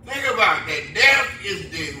 Think about that. Death is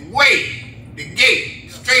the way, the gate,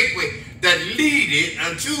 straight way that leadeth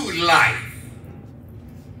unto life.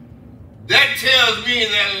 That tells me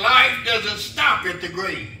that life doesn't stop at the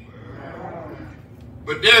grave.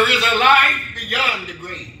 But there is a life beyond the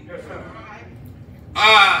grave.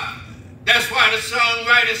 That's why the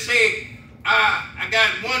songwriter said, I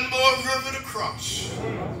got one more river to cross.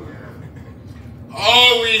 I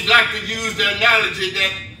always like to use the analogy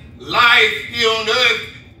that life here on earth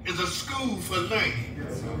is a school for learning.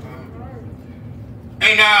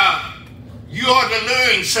 And you ought to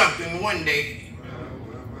learn something one day.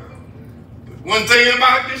 But one thing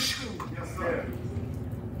about this school,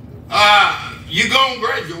 you're going to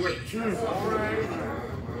graduate.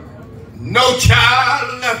 No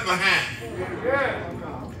child left behind.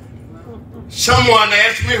 Someone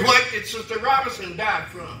asked me, what did Sister Robinson die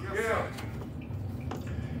from?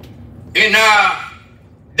 And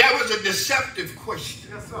that was a deceptive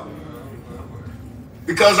question.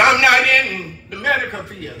 Because I'm not in the medical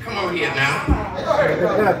field. Come on here now.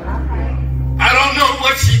 I don't know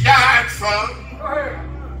what she died from,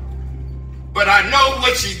 but I know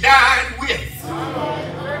what she died with.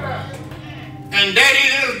 And that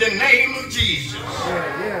is the name of Jesus.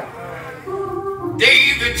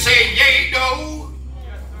 David said, yea, though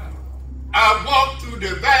I walk through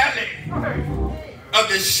the valley of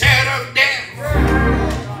the shadow of death,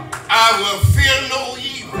 I will fear no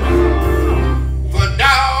evil, for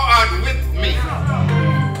thou art with me.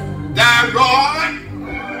 Thy rod,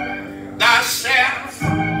 thy staff,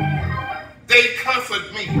 they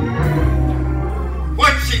comfort me.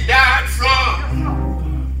 What she died from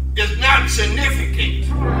is not significant,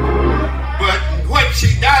 but what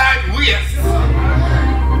she died with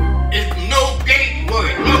is no gate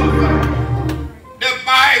word. No. The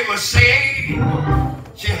Bible says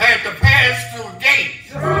she had to pass through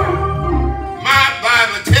gates. My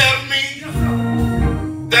Bible tells me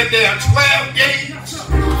that there are 12 gates,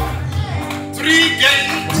 3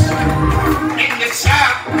 gates in the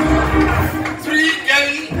south, 3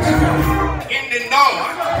 gates in the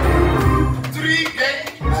north, 3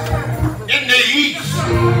 gates in the east,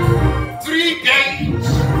 3 gates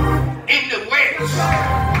in the west.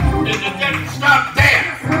 And it doesn't stop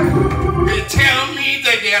there. They tell me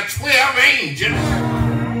that there are 12 angels,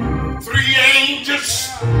 3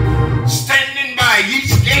 angels standing by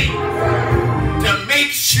each gate to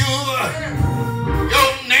make sure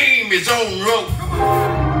your name is on roll.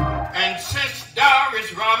 And since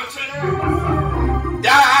Doris Robertson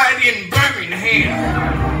died in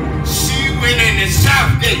Birmingham, she went in the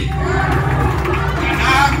South Gate. And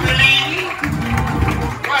I believe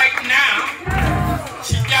right now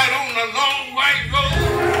she got on a long white robe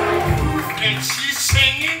and she's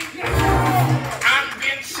singing, "I'm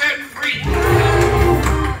been set free."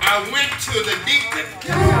 I went to the deacon.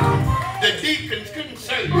 The deacons couldn't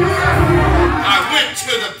say it. I went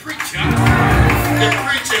to the preacher. The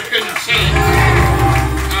preacher couldn't say it.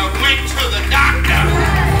 I went to the doctor.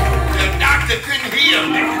 The doctor couldn't heal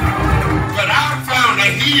me. But I found a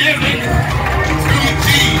healing through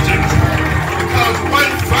Jesus. Because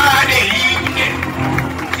one Friday evening,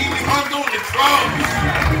 he hung on the cross,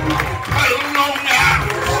 huddled on the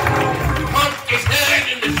hours, pumped his head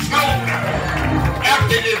in the shoulder.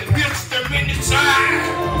 After they pierced him in the side,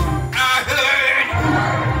 I heard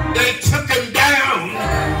they took him down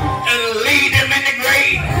and laid him in the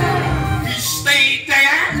grave. He stayed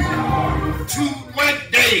there 2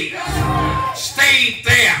 days. Stayed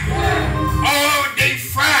there all day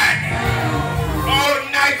Friday, all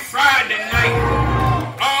night Friday night,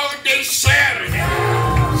 all day Saturday.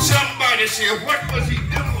 Somebody said, what was he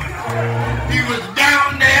doing? He was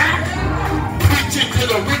down there preaching to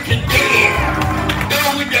the wicked dead,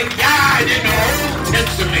 those that died in the Old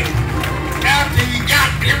Testament. After he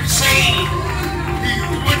got them saved, he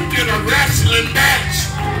went to the wrestling match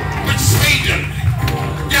with Satan,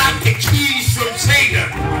 got the keys from Satan,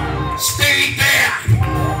 stayed there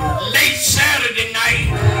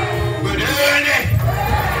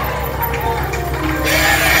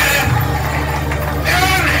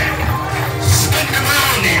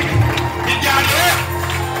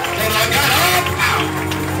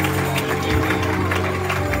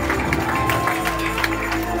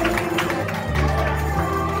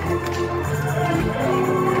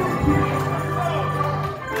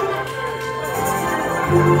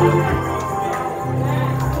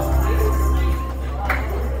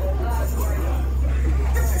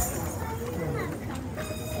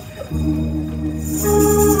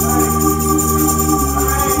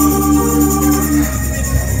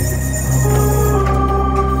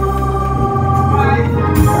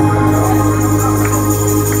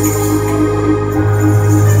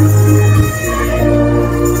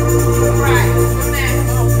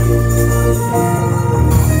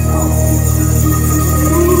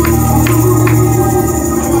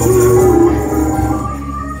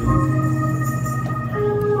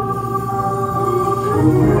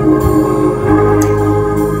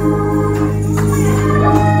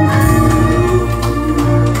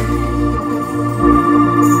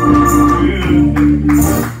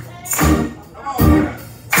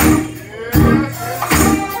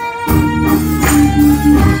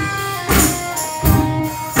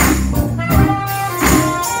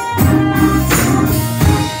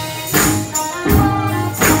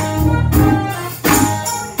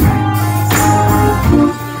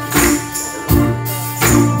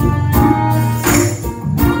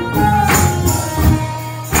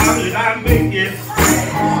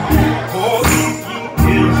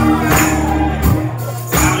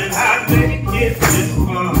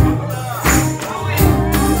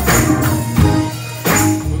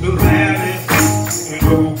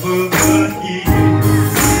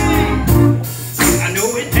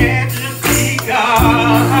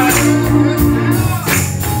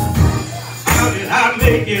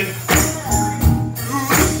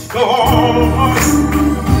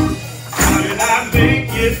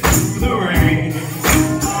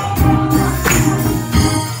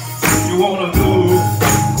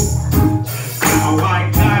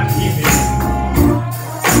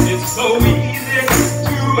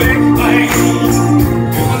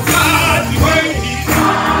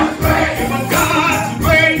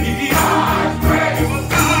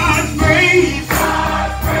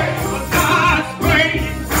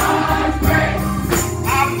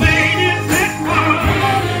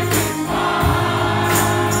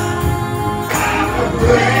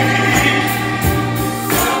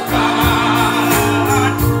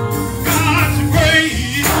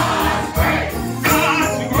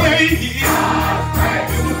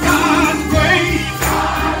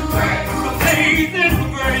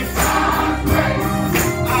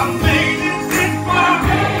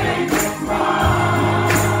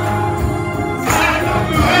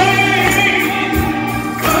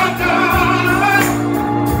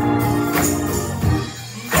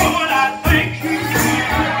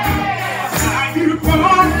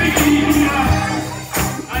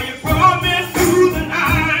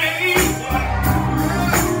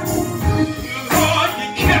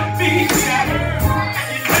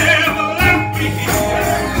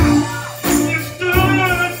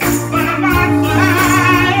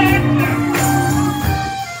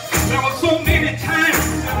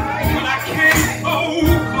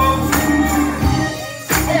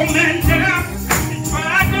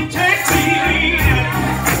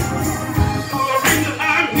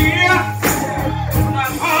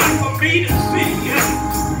me to see.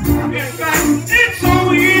 In fact, it's so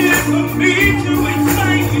easy for me to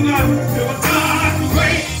explain. It was God's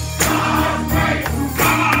grace, God's grace,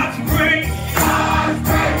 God's grace, God's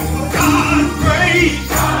grace, God's grace,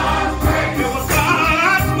 God's grace. It was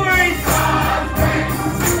God's grace, God's grace.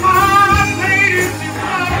 I made it to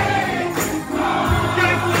God.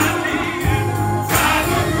 Just like me. God's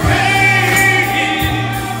grace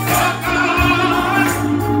of God. I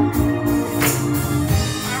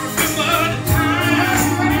remember the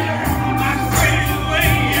time I strayed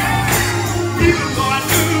away. Even though I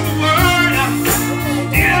knew the word,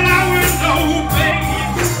 still I was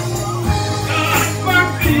obeying. God's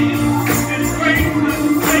mercy and grace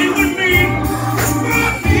stay with me,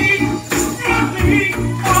 brought me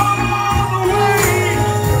all the way.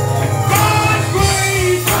 God's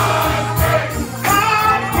grace, God's grace,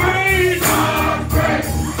 God's grace, God's grace,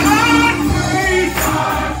 God's grace,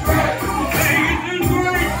 God's grace, amazing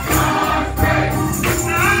grace, God's grace.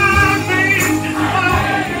 I made it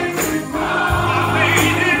this far. I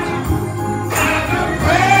made it by the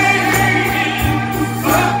grace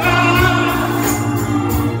of God.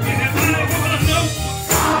 Anybody wanna know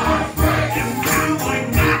just how I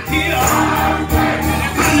got here?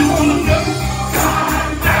 Anybody wanna know how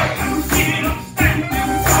I'm still standing?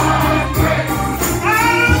 I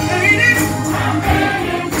made it.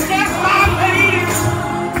 Yes, I made it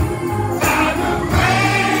by the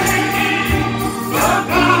grace of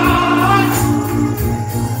God.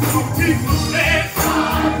 Some people said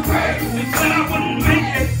they said I wouldn't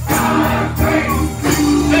make it.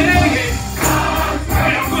 People said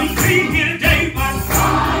that I wouldn't be here today, but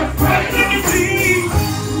look at me,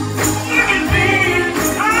 I made it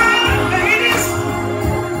by the grace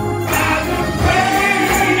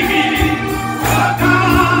of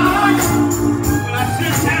God. When I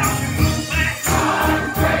sit down and look back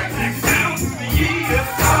down through the years,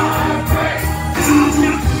 I've got to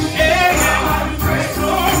share so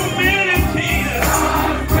many tears.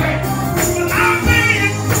 But I made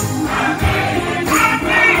it, I made it by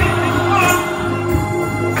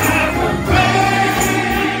the grace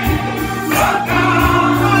of God.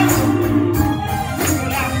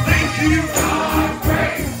 But I thank you,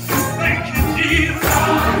 thank you, Jesus.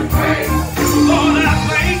 Lord, I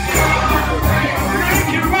thank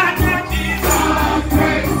you right now, Jesus.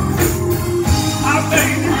 I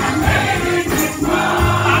made it, I made it by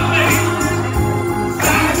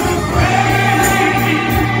the grace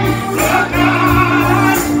of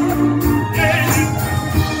God. Yeah.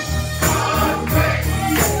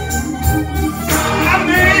 I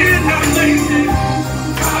made it, I made it,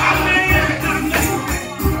 I made it, I made it.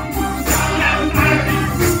 Yes, I did.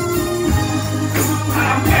 I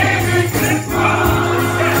made it this far.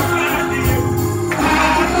 Yes, I did. By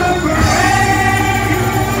the grace.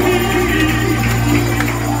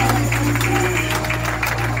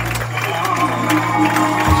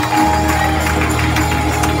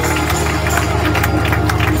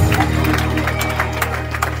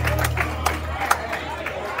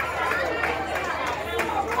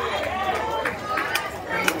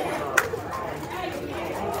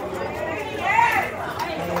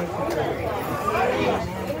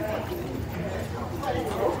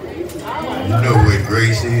 You know what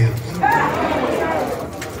grace is?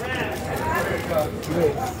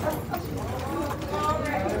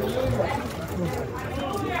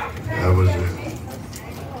 I was a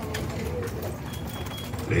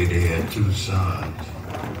lady had two sons.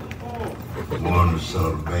 One was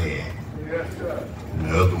sort of bad, and the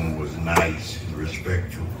other one was nice and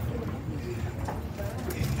respectful.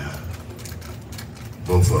 And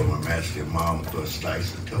both of them asked their mom for a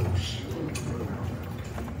slice of toast.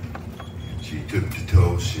 She took the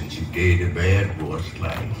toast and she gave the bad boy a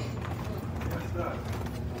slice.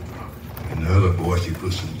 And the other boy, she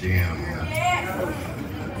put some jam on it.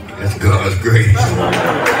 That's God's grace.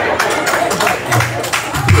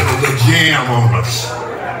 Put a little jam on us.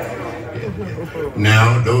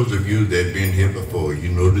 Now, those of you that have been here before, you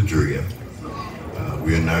know the drill.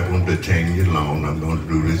 We're not going to detain you long. I'm going to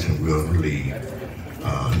do this and we're going to leave.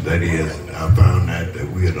 That is, I found out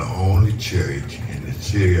that we are the only church in the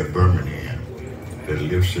city of Birmingham that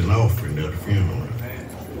lifts an offering at a funeral.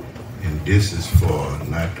 And this is for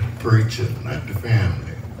not the preacher, not the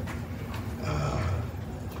family.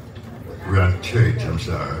 Around the church, I'm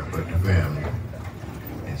sorry, but the family.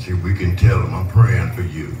 And see, we can tell them, I'm praying for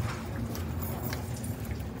you.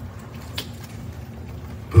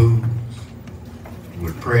 Booze,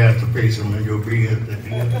 with prayers to pay some of your bills at the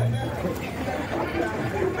end.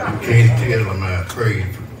 You can't tell them I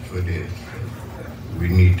prayed for this. We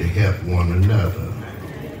need to help one another.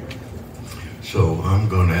 So I'm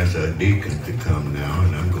going to ask our deacon to come now,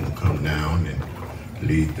 and I'm going to come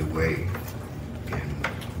lead the way and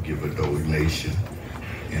give a donation.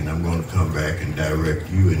 And I'm going to come back and direct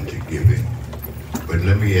you into giving. But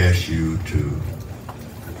let me ask you to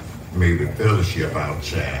maybe fellowship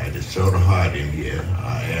outside. It's sort of hot in here.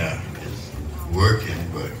 I am working,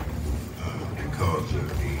 but because of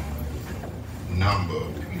the number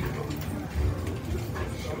of people.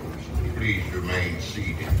 So please remain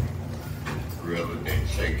seated rather than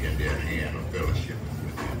shaking their hand or fellowship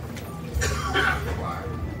with them.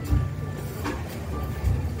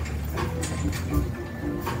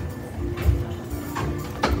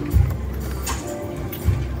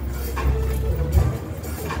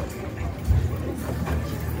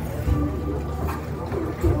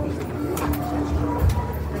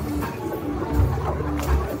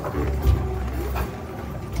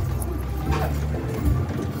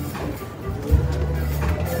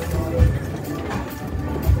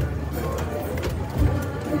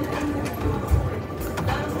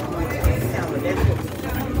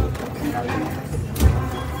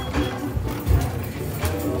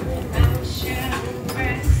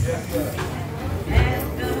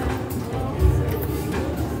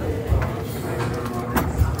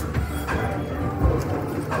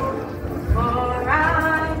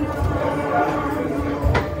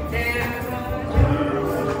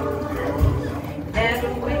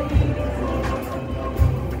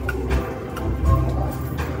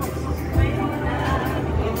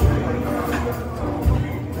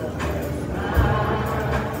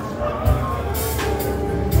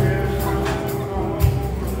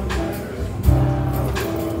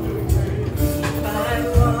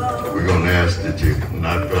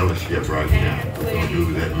 Right now. We're going to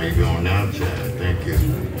do that maybe on the outside. Thank you.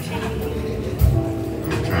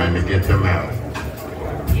 We're trying to get them out.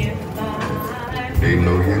 They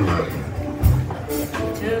know you love them.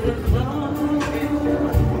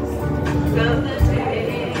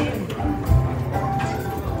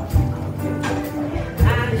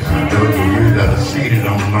 Now, those of you that are seated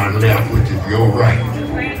on my left, which is your right,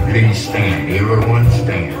 please stand. Everyone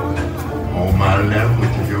stand. On my left,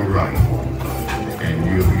 which is your right. And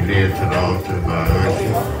you'll be led to the altar by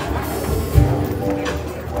usher.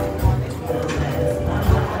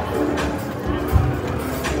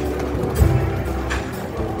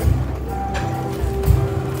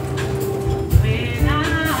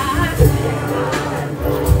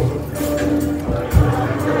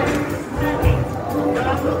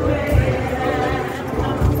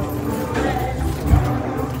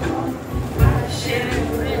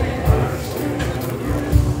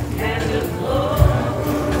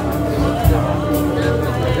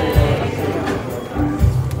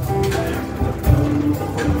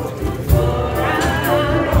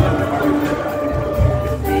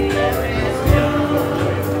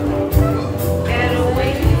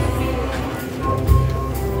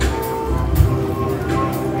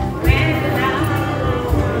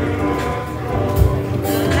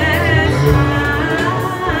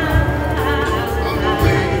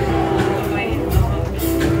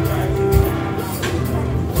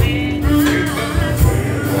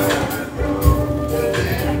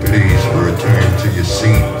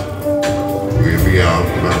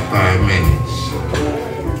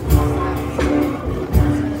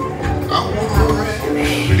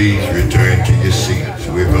 Please return to your seats.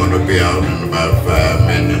 We're going to be out in about 5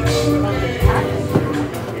 minutes.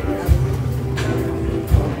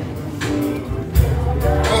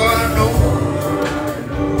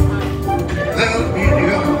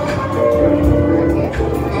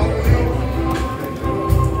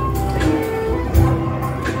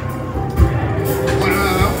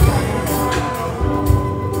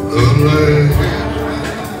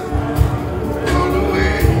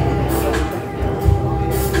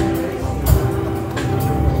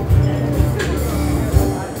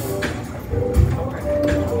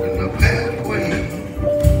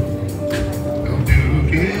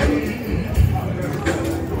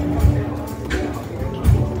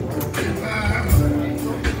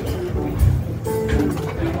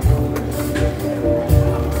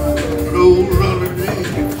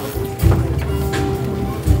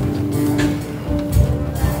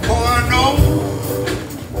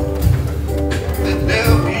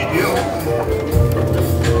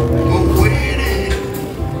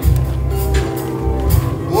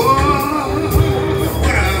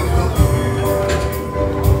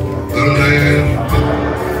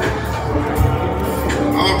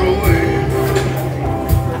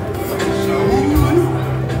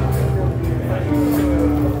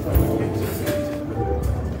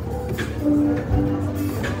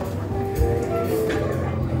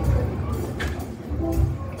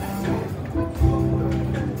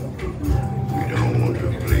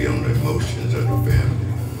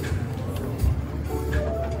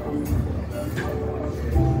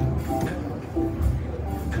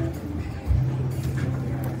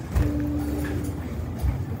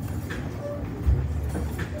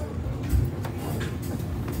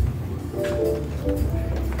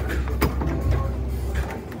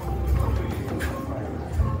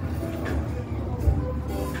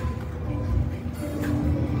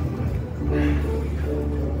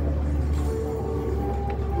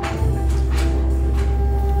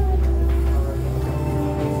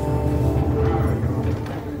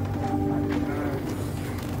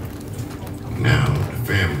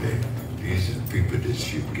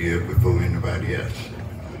 everybody else.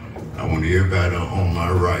 I want everybody on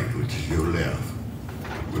my right, which is your left,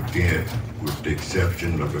 with the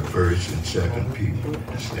exception of the first and second people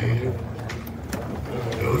to stand.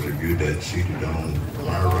 Those of you that seated on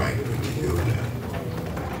my right, which is your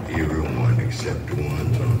left, everyone except the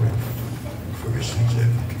ones on the first and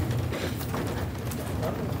second people.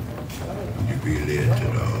 You be led to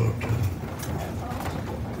the altar.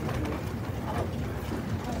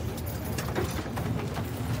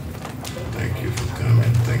 Thank you for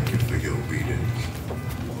coming. Thank you for your obedience.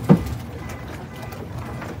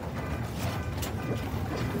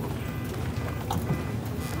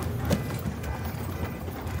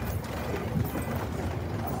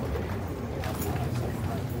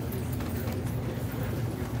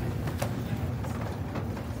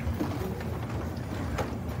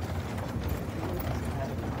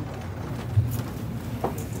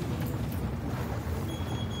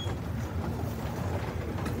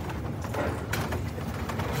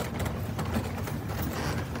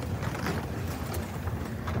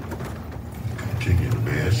 Continue to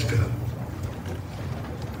mask up.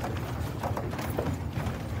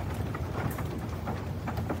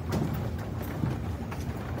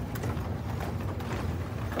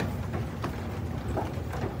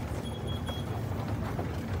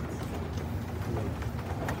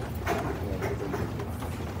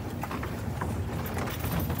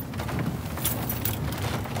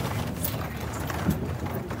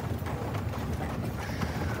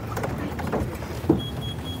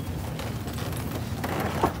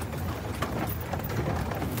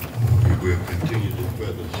 We'll continue the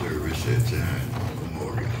further service at Zion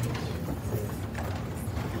Memorial.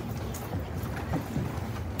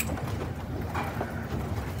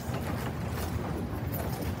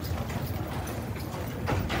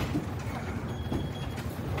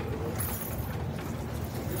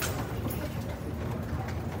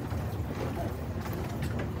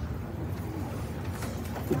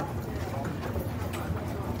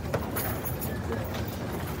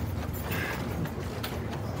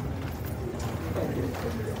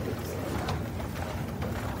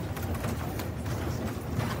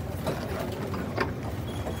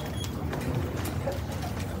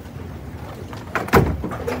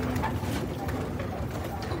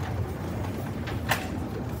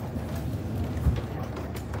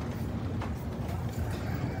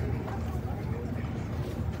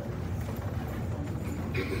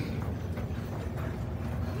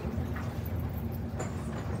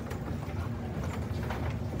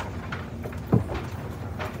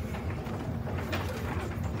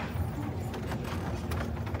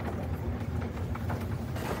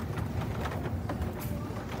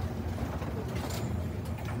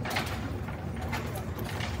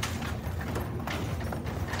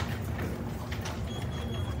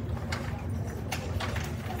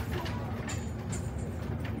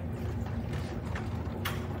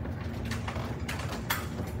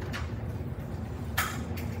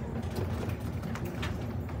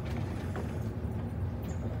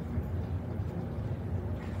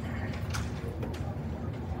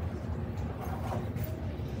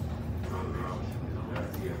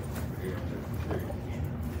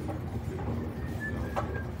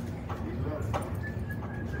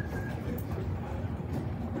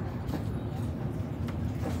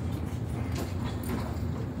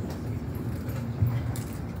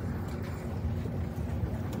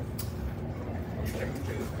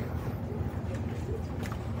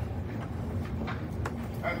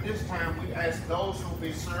 At this time, we ask those who will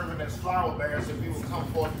be serving as flower bearers if you will come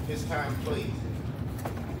forth at this time, please.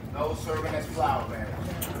 Those serving as flower bearers.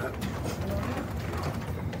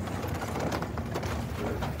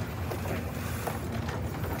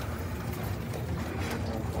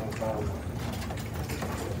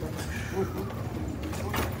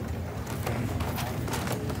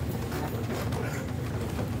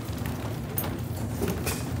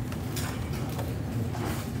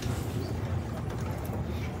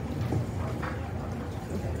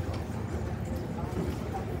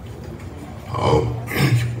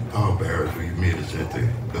 All bearers, will you meet us at the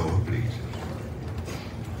door, please?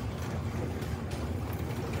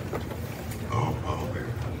 All bearers.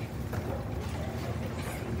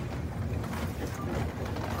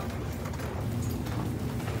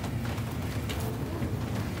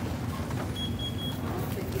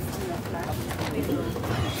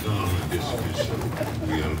 Solemnly dismiss him.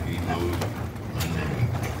 He knows my name.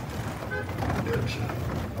 That's all.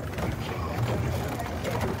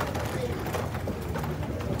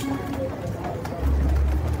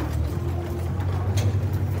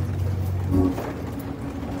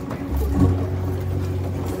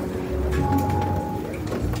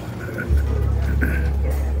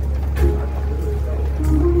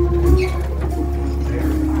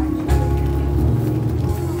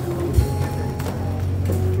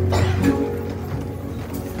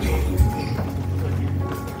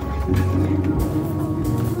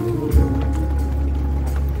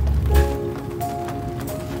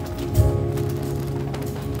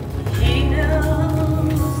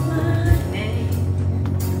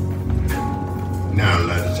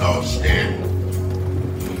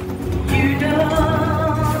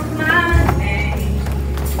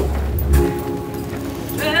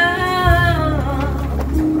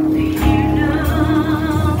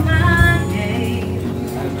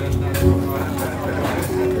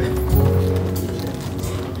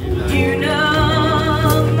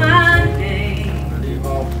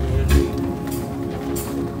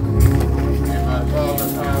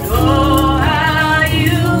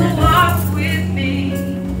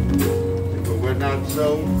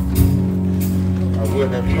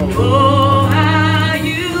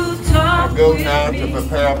 go now to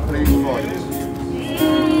prepare a place for you.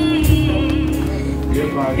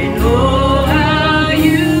 If I go